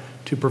power,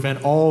 to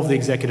prevent all of the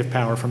executive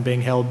power from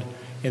being held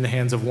in the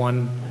hands of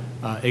one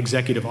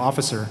executive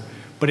officer.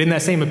 But in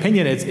that same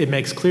opinion, it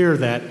makes clear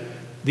that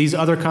these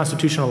other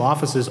constitutional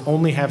offices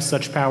only have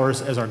such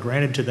powers as are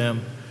granted to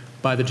them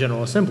by the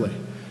General Assembly.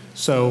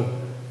 So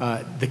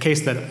the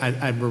case that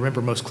I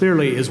remember most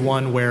clearly is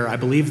one where I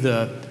believe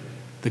the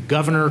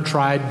governor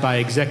tried by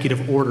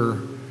executive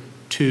order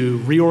to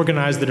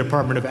reorganize the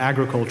Department of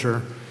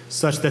Agriculture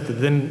such that the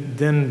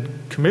then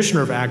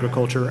Commissioner of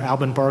Agriculture,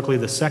 Alben Barkley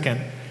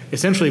II,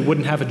 essentially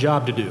wouldn't have a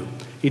job to do.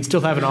 He'd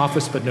still have an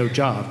office but no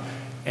job.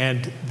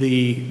 And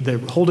the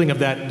holding of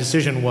that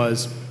decision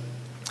was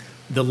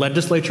the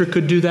legislature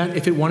could do that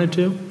if it wanted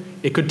to.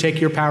 It could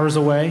take your powers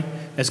away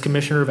as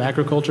Commissioner of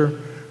Agriculture,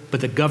 but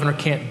the governor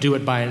can't do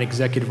it by an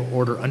executive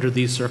order under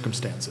these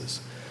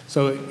circumstances.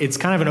 So it's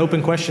kind of an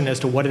open question as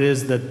to what it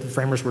is that the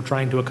framers were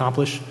trying to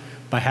accomplish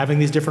by having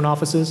these different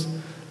offices.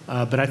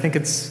 But I think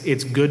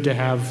it's good to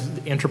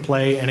have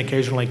interplay and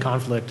occasionally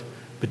conflict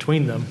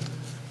between them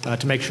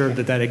to make sure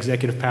that that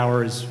executive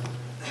power is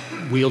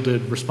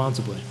wielded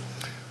responsibly.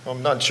 Well,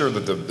 I'm not sure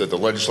that the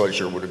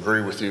legislature would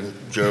agree with you,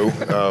 Joe,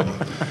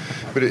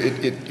 but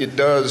it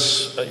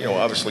does,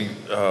 obviously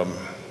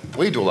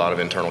lead to a lot of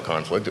internal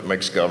conflict. It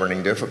makes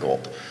governing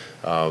difficult,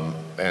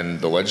 and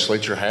the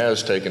legislature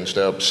has taken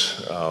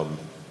steps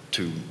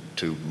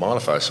to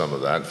modify some of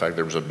that. In fact,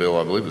 there was a bill,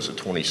 I believe it was a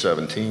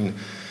 2017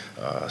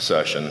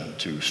 session,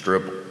 to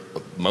strip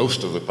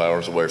most of the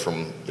powers away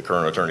from the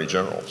current Attorney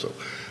General. So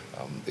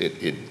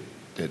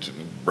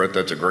Brett,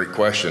 that's a great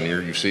question.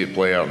 You see it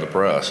play out in the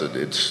press.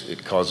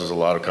 It causes a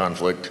lot of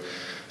conflict.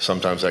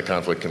 Sometimes that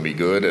conflict can be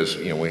good, as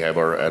we have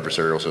our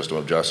adversarial system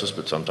of justice,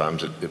 but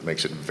sometimes it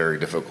makes it very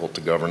difficult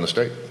to govern the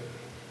state.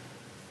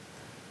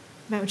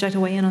 Matt, would you like to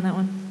weigh in on that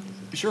one?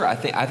 Sure. I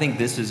think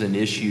this is an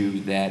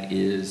issue that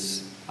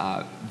is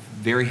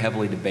very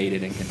heavily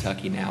debated in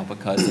Kentucky now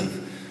because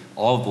of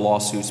all of the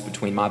lawsuits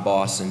between my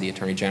boss and the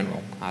Attorney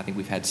General. I think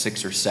we've had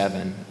 6 or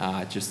 7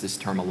 just this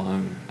term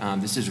alone.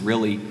 This is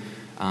really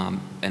an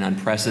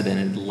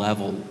unprecedented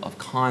level of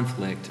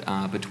conflict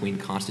between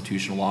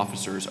constitutional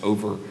officers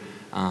over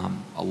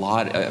a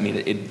lot. I mean,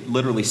 it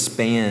literally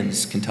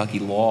spans Kentucky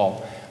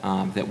law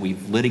that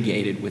we've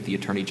litigated with the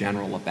Attorney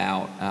General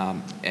about.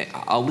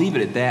 I'll leave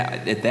it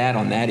at that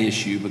on that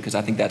issue, because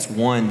I think that's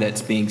one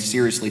that's being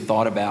seriously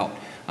thought about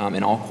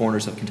in all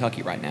corners of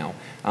Kentucky right now.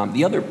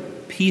 The other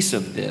piece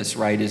of this,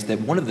 right, is that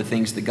one of the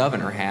things the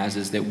governor has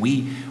is that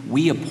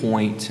we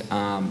appoint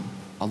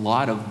a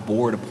lot of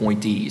board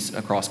appointees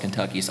across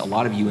Kentucky. So a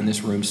lot of you in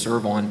this room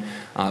serve on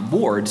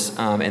boards,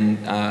 and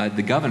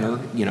the governor,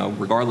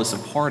 regardless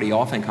of party,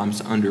 often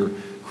comes under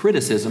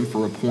criticism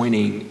for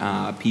appointing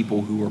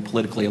people who are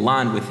politically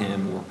aligned with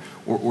him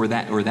or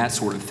that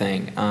sort of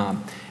thing.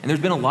 And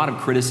there's been a lot of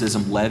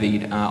criticism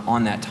levied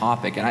on that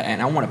topic,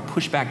 and I want to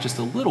push back just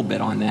a little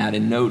bit on that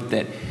and note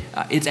that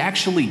it's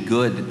actually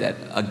good that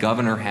a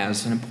governor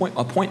has an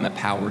appointment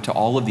power to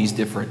all of these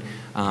different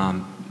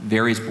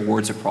various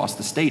boards across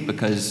the state,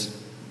 because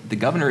the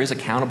governor is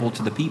accountable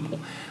to the people.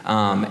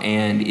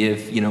 And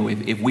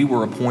if we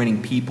were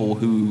appointing people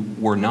who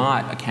were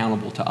not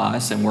accountable to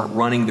us and weren't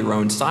running their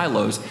own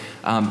silos,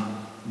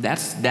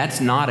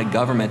 that's not a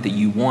government that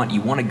you want.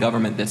 You want a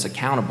government that's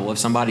accountable. If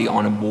somebody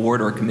on a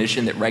board or a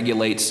commission that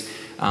regulates,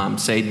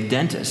 say, the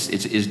dentist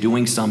is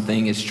doing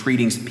something, is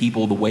treating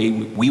people the way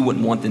we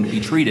wouldn't want them to be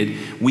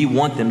treated, we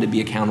want them to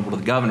be accountable to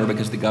the governor,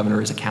 because the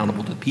governor is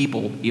accountable to the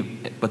people,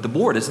 but the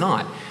board is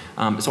not.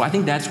 So I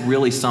think that's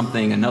really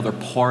something, another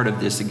part of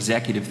this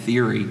executive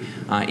theory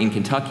in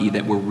Kentucky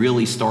that we're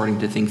really starting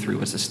to think through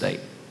as a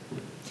state.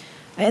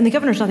 And the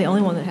governor's not the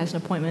only one that has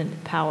an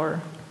appointment power.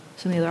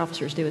 Some of the other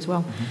officers do as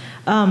well.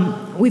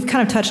 Mm-hmm. We've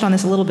kind of touched on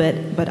this a little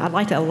bit, but I'd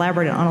like to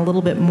elaborate on a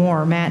little bit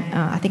more. Matt,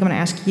 I think I'm going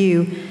to ask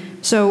you.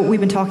 So we've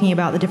been talking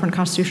about the different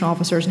constitutional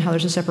officers and how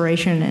there's a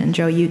separation, and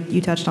Joe,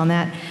 you touched on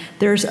that.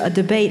 There's a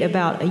debate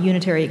about a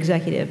unitary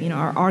executive.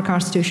 Our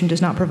Constitution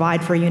does not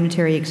provide for a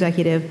unitary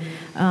executive,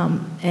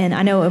 and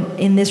I know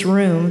in this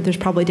room there's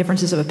probably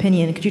differences of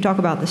opinion. Could you talk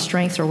about the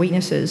strengths or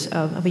weaknesses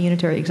of a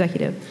unitary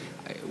executive?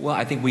 Well,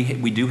 I think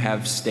we do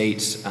have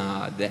states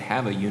that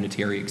have a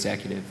unitary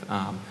executive,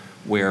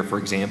 where, for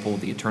example,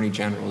 the Attorney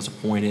General is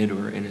appointed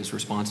and is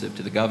responsive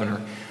to the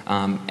governor,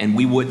 and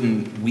we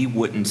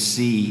wouldn't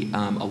see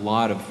a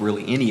lot of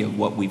really any of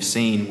what we've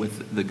seen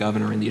with the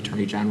governor and the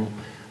Attorney General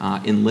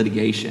in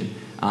litigation.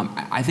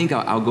 I think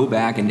I'll go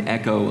back and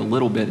echo a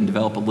little bit and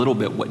develop a little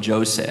bit what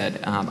Joe said.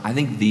 I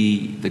think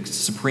the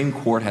Supreme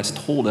Court has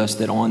told us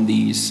that on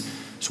these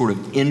sort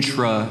of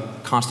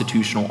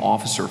intra-constitutional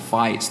officer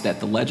fights that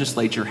the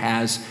legislature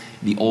has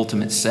the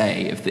ultimate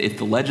say. If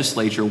the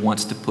legislature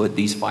wants to put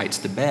these fights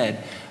to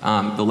bed,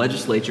 the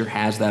legislature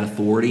has that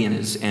authority, and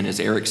as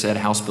Eric said,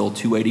 House Bill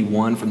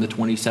 281 from the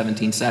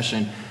 2017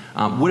 session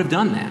would have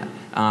done that.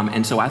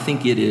 And so I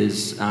think it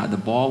is,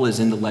 the ball is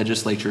in the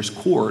legislature's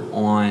court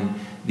on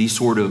these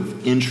sort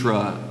of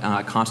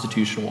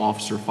intra-constitutional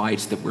officer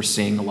fights that we're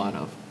seeing a lot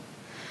of.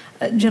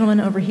 Gentlemen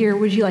over here,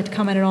 would you like to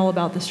comment at all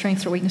about the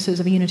strengths or weaknesses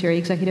of a unitary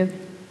executive?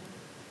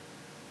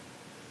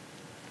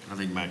 I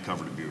think Matt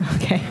covered it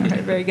beautifully. Okay, all right,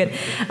 very good.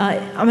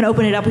 I'm going to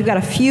open it up. We've got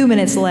a few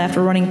minutes left.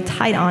 We're running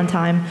tight on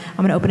time. I'm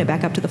going to open it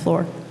back up to the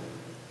floor.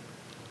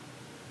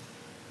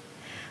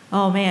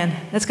 Oh, man,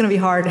 that's going to be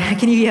hard.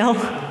 Can you yell?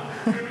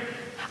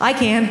 I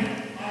can.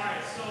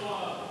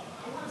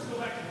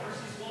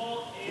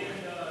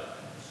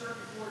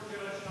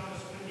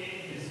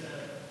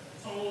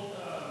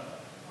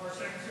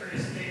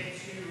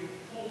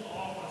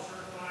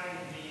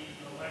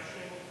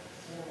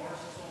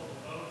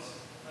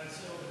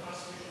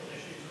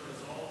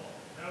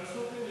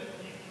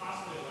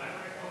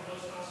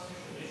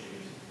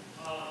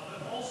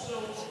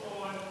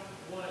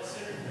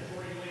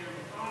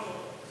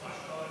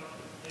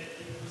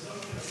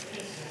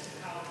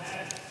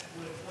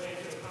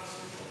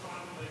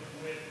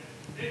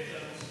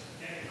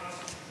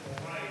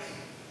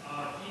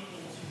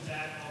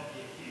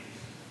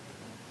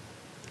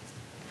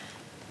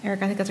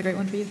 Eric, I think that's a great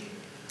one for you.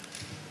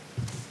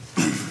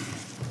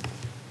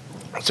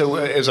 So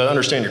as I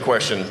understand your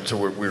question,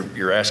 so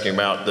you're asking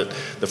about that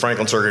the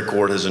Franklin Circuit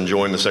Court has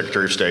enjoined the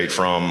Secretary of State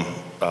from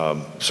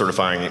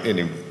certifying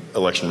any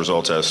election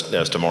results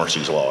as to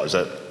Marcy's law. Is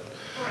that?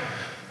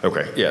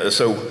 Okay, yeah.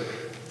 So,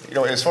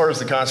 as far as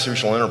the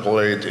constitutional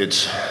interplay,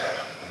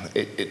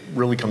 it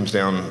really comes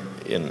down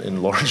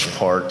in large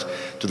part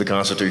to the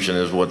Constitution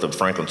as what the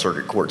Franklin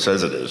Circuit Court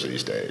says it is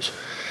these days.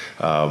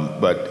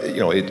 But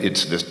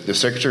it's the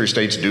Secretary of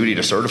State's duty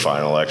to certify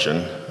an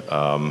election,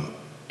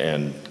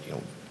 and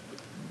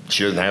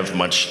she doesn't have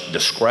much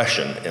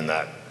discretion in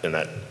that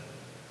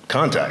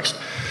context.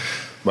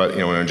 But,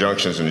 an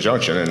injunction is an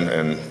injunction,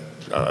 and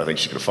I think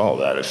she's going to follow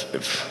that.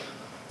 If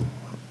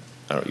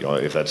I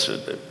don't, if that's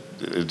I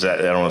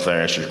don't know if that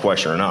answers your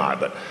question or not,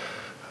 but.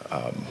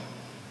 I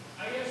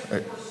guess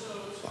more so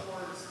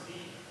towards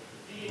the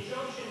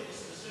injunction is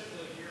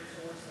specifically geared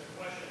towards the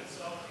question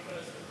itself,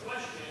 because the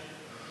question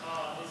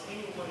is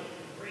anyone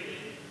can read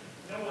it.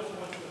 No one's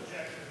going to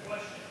object to the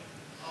question,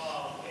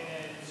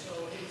 and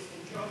so his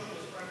injunction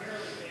is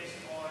primarily based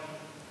on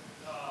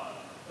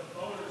the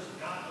voters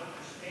not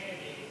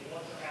understanding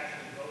what they're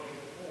actually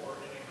voting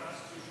for and the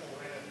constitutional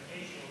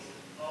ramifications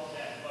of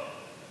that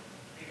vote.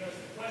 Because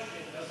the question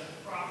doesn't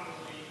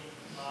properly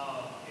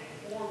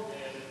inform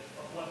them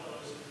of what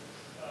those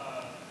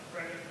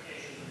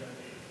ramifications are going to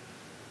be.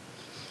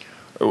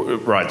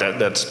 Right,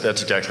 that's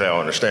exactly how I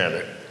understand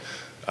it.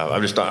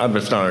 I'm just not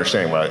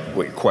understanding what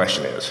your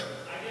question is.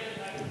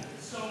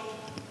 So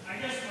I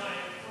guess my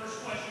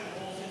first question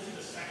rolls into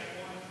the second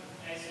one,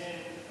 as in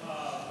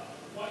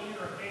what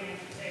your opinion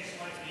takes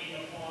might be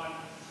upon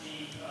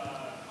the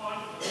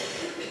conflict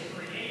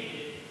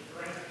created, the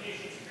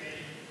ramifications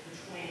created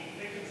between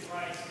victims'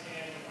 rights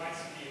and the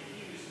rights of the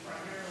accused,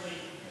 primarily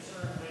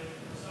concerned with the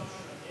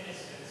presumption of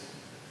innocence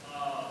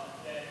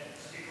that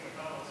Speaker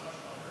McConnell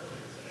touched on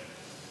earlier today.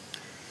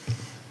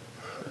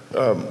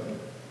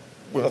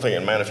 Well, I think,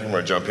 and Matt, if you want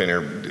to jump in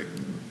here,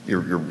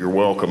 you're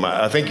welcome.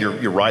 I think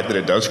you're right that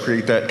it does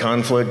create that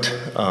conflict.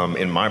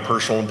 In my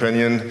personal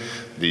opinion,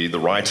 the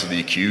rights of the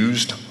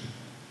accused,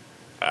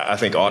 I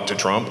think, ought to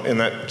trump in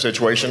that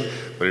situation.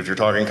 But if you're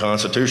talking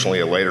constitutionally,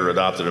 a later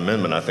adopted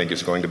amendment, I think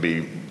is going to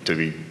be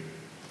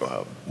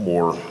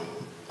more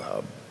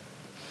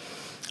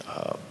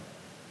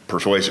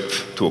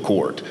persuasive to a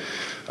court.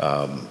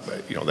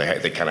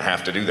 They kind of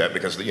have to do that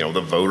because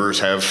the voters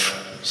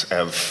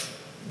have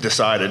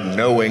decided,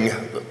 knowing,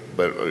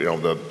 but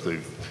the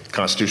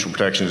constitutional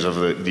protections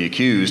of the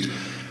accused,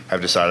 have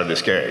decided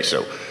this case.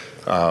 So,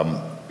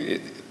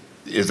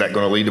 is that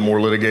going to lead to more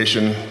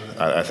litigation?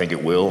 I think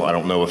it will. I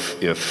don't know if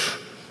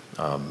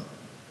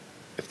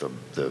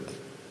the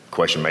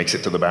question makes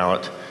it to the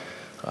ballot,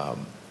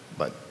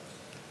 but.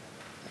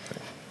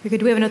 Okay,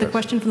 do we have another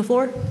question from the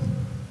floor?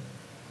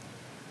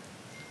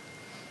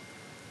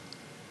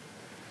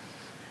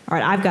 All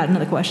right, I've got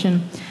another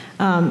question.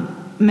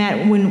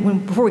 Matt,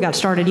 before we got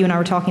started, you and I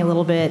were talking a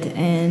little bit,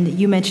 and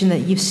you mentioned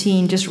that you've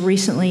seen just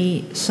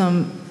recently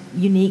some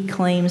unique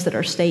claims that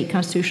are state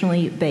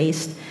constitutionally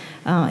based.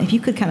 If you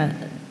could kind of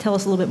tell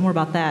us a little bit more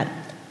about that.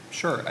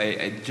 Sure.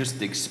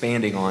 Just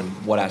expanding on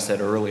what I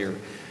said earlier,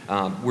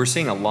 we're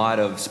seeing a lot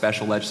of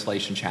special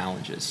legislation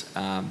challenges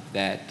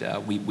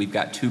that we've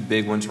got two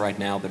big ones right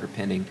now that are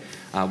pending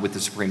with the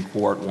Supreme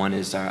Court. One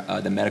is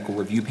the medical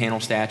review panel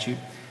statute.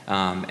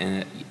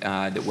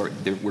 That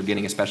we're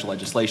getting a special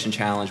legislation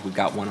challenge. We've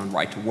got one on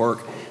right to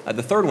work.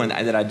 The third one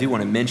that I do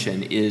want to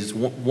mention is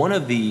one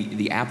of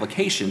the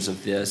applications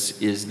of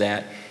this is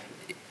that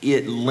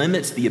it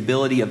limits the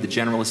ability of the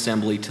General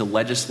Assembly to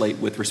legislate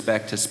with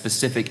respect to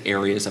specific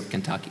areas of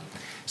Kentucky.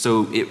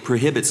 So it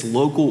prohibits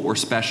local or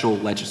special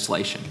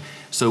legislation.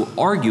 So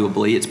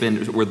arguably, it's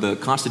been where the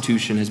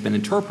Constitution has been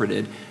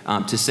interpreted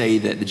to say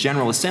that the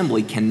General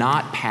Assembly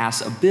cannot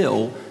pass a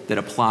bill that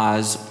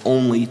applies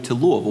only to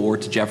Louisville or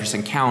to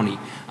Jefferson County.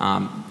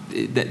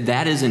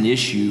 That is an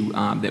issue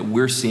that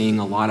we're seeing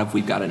a lot of.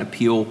 We've got an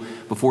appeal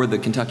before the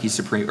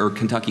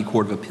Kentucky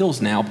Court of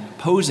Appeals now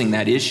posing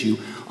that issue.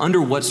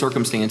 Under what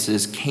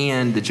circumstances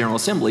can the General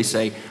Assembly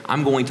say,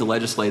 I'm going to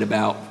legislate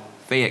about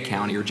Fayette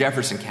County or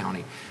Jefferson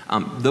County?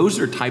 Those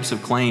are types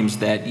of claims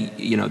that,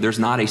 there's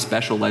not a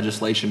special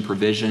legislation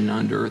provision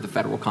under the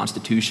federal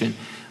Constitution,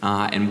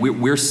 and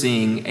we're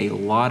seeing a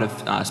lot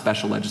of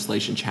special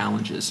legislation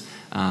challenges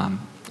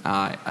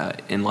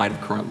in light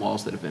of current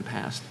laws that have been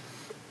passed.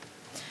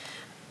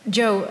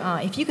 Joe,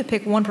 if you could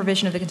pick one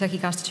provision of the Kentucky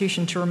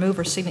Constitution to remove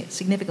or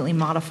significantly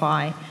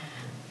modify,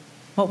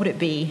 what would it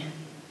be?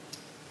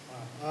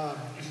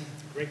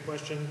 Great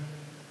question.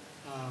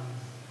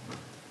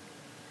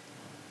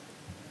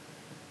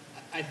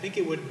 I think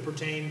it would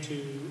pertain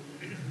to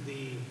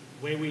the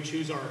way we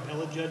choose our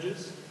appellate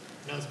judges.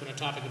 I know it's been a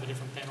topic of a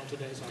different panel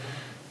today, so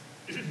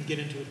I won't get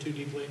into it too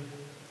deeply.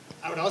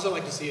 I would also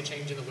like to see a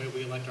change in the way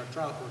we elect our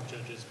trial court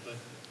judges, but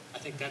I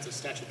think that's a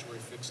statutory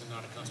fix and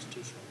not a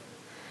constitutional.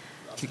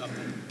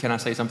 Can I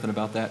say something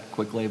about that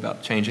quickly,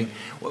 about changing?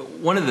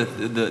 One of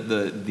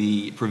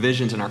the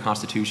provisions in our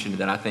Constitution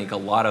that I think a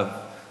lot of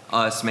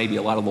us, maybe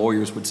a lot of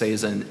lawyers would say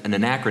is an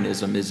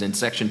anachronism, is in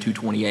Section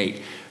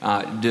 228.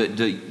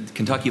 Do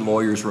Kentucky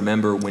lawyers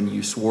remember when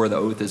you swore the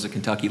oath as a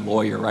Kentucky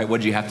lawyer, right?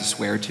 What did you have to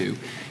swear to?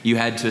 You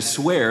had to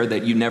swear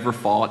that you never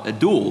fought a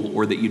duel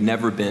or that you'd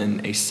never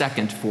been a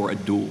second for a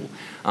duel.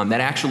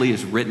 That actually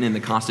is written in the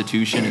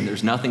Constitution, and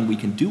there's nothing we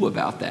can do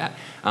about that.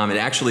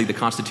 The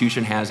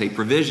Constitution has a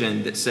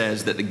provision that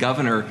says that the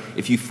governor,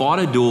 if you fought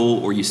a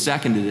duel or you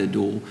seconded a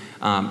duel,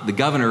 the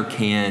governor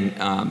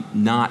can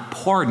not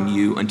pardon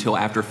you until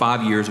after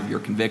 5 years of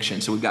your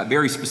conviction. So we've got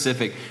very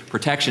specific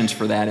protections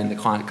for that in the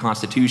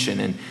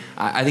Constitution. And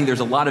I think there's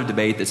a lot of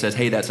debate that says,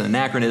 hey, that's an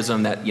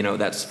anachronism, that,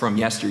 that's from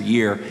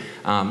yesteryear.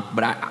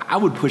 But I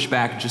would push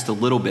back just a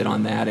little bit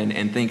on that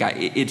and think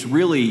it's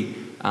really,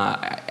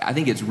 I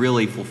think it's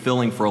really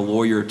fulfilling for a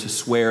lawyer to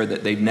swear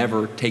that they've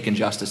never taken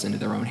justice into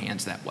their own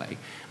hands that way,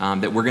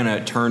 that we're going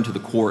to turn to the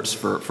courts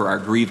for our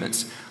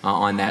grievance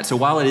on that. So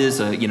while it is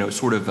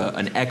sort of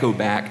an echo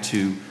back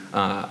to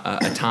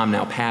a time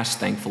now past,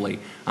 thankfully,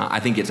 I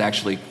think it's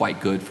actually quite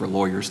good for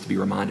lawyers to be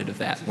reminded of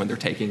that when they're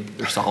taking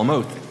their solemn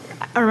oath.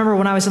 I remember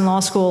when I was in law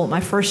school,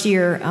 my first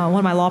year, one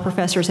of my law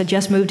professors had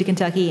just moved to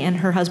Kentucky, and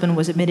her husband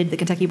was admitted to the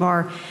Kentucky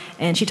bar,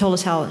 and she told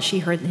us how she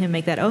heard him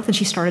make that oath, and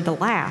she started to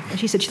laugh. And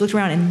she said she looked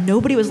around, and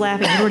nobody was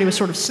laughing. Everybody was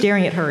sort of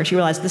staring at her, and she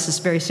realized this is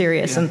very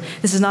serious, and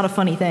this is not a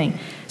funny thing.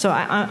 So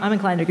I'm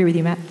inclined to agree with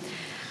you, Matt.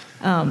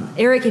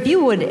 Eric, if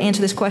you would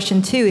answer this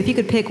question too, if you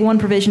could pick one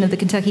provision of the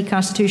Kentucky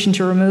Constitution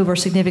to remove or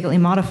significantly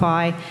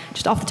modify,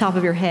 just off the top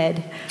of your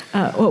head,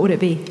 what would it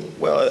be?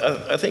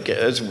 Well, I think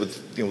as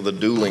with the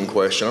dueling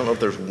question, I don't know if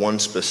there's one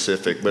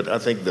specific, but I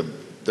think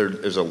there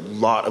is a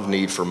lot of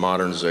need for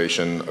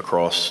modernization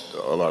across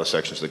a lot of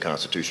sections of the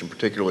Constitution,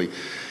 particularly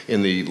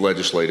in the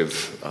legislative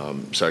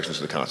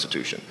sections of the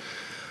Constitution.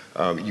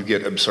 You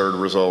get absurd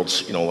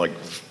results, like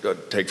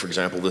take for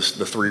example the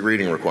 3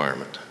 reading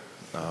requirement.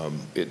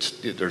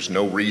 There's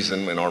no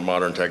reason in our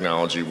modern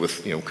technology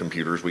with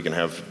computers, we can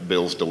have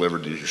bills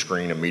delivered to your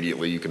screen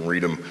immediately. You can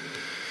read them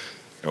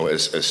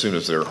as soon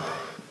as they're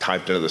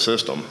typed into the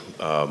system.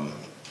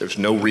 There's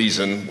no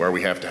reason where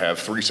we have to have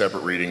 3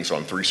 separate readings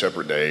on 3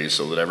 separate days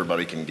so that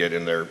everybody can get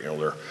in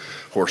their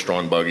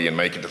horse-drawn buggy and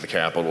make it to the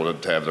Capitol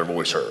to have their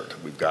voice heard.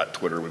 We've got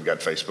Twitter, we've got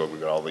Facebook,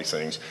 we've got all these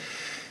things.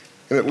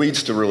 And it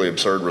leads to really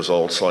absurd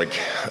results, like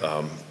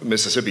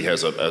Mississippi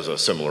has a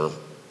similar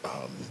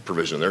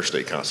provision in their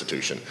state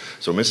constitution.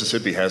 So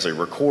Mississippi has a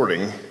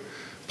recording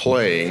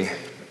playing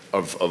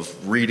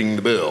of reading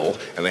the bill,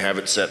 and they have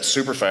it set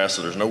super fast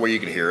so there's no way you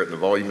can hear it, and the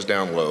volume's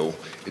down low.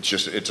 It's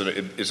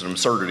an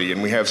absurdity,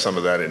 and we have some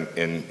of that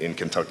in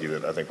Kentucky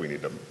that I think we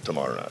need to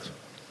modernize.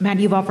 Matt,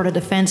 you've offered a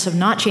defense of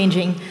not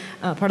changing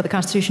part of the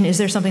Constitution. Is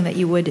there something that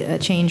you would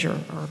change or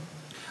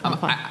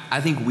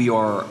I think we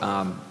are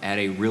at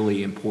a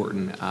really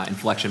important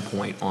inflection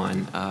point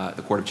on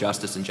the Court of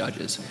Justice and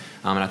judges.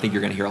 And I think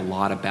you're going to hear a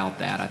lot about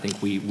that. I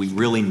think we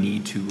really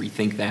need to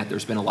rethink that.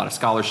 There's been a lot of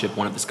scholarship.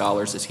 One of the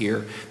scholars is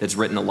here that's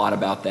written a lot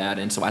about that.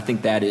 And so I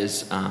think that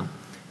is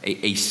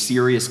a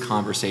serious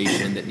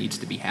conversation that needs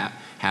to be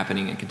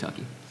happening in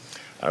Kentucky.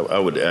 I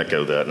would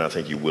echo that, and I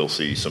think you will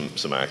see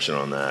some action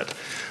on that.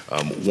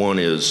 One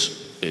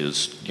is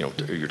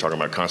you're talking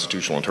about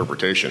constitutional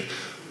interpretation.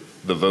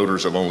 The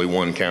voters of only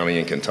one county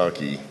in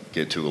Kentucky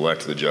get to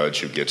elect the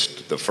judge who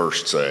gets the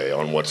first say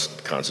on what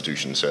the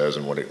Constitution says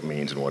and what it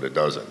means and what it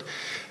doesn't.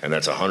 And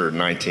that's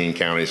 119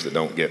 counties that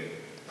don't get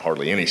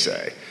hardly any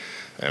say.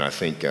 And I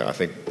think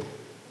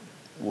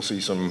we'll see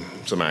some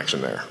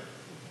action there.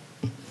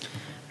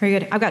 Very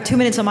good. I've got 2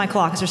 minutes on my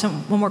clock. Is there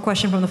one more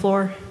question from the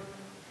floor? All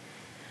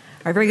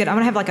right, very good. I'm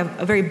going to have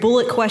a very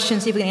bullet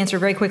question, see if we can answer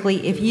very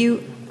quickly.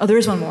 Oh, there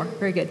is one more.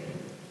 Very good.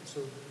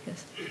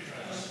 Yes.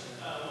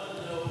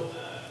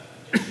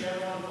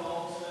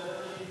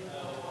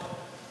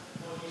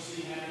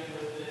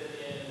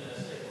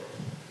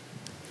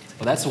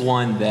 Well, that's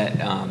one that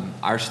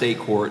our state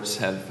courts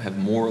have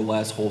more or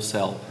less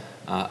wholesale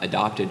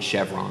adopted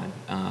Chevron,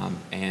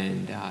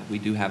 and we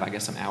do have, I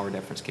guess, some hour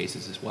deference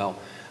cases as well.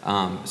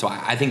 So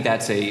I think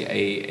that's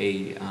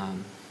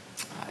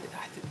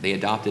they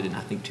adopted in,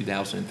 I think,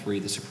 2003,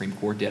 the Supreme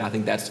Court did. I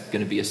think that's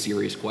going to be a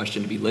serious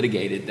question to be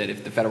litigated, that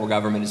if the federal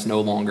government is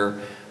no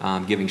longer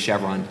giving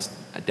Chevron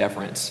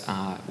deference,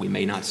 we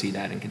may not see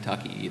that in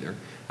Kentucky either.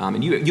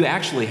 And you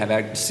actually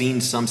have seen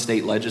some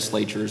state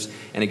legislatures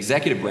and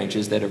executive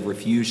branches that have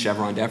refused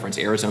Chevron deference.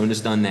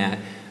 Arizona's done that.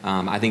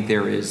 I think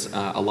there is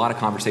a lot of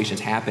conversations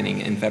happening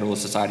in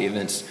Federalist Society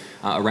events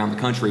around the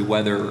country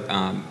whether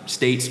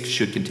state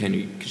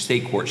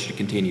courts should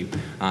continue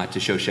to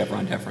show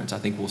Chevron deference. I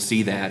think we'll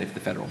see that if the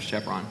federal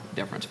Chevron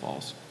deference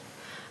falls.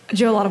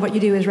 Joe, a lot of what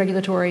you do is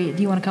regulatory.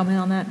 Do you want to comment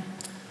on that?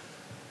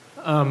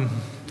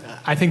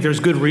 I think there's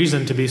good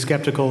reason to be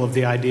skeptical of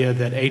the idea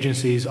that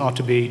agencies ought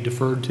to be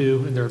deferred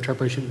to in their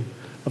interpretation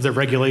of their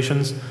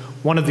regulations.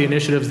 One of the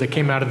initiatives that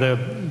came out of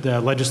the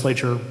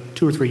legislature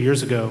 2 or 3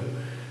 years ago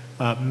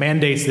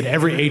mandates that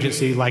every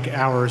agency like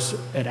ours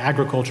at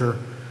agriculture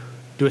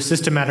do a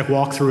systematic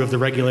walkthrough of the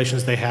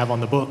regulations they have on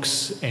the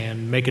books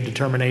and make a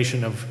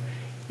determination of,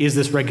 is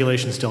this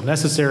regulation still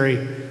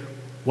necessary?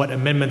 What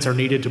amendments are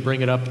needed to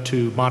bring it up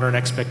to modern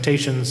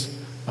expectations?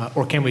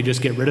 Or can we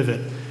just get rid of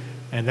it?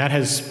 And that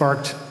has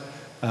sparked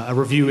a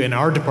review in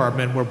our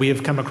department where we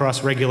have come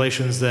across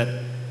regulations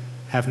that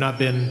have not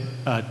been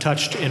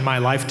touched in my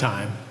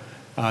lifetime,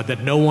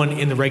 that no one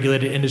in the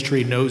regulated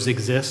industry knows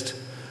exist,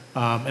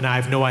 and I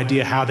have no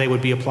idea how they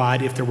would be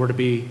applied if there were to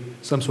be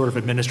some sort of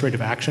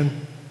administrative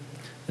action.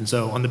 And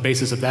so on the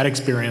basis of that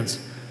experience,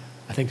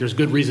 I think there's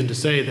good reason to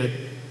say that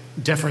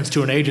deference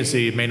to an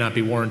agency may not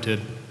be warranted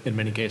in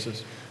many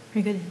cases.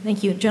 Very good.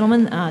 Thank you.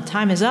 Gentlemen,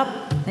 time is up.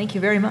 Thank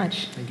you very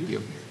much. Thank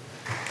you.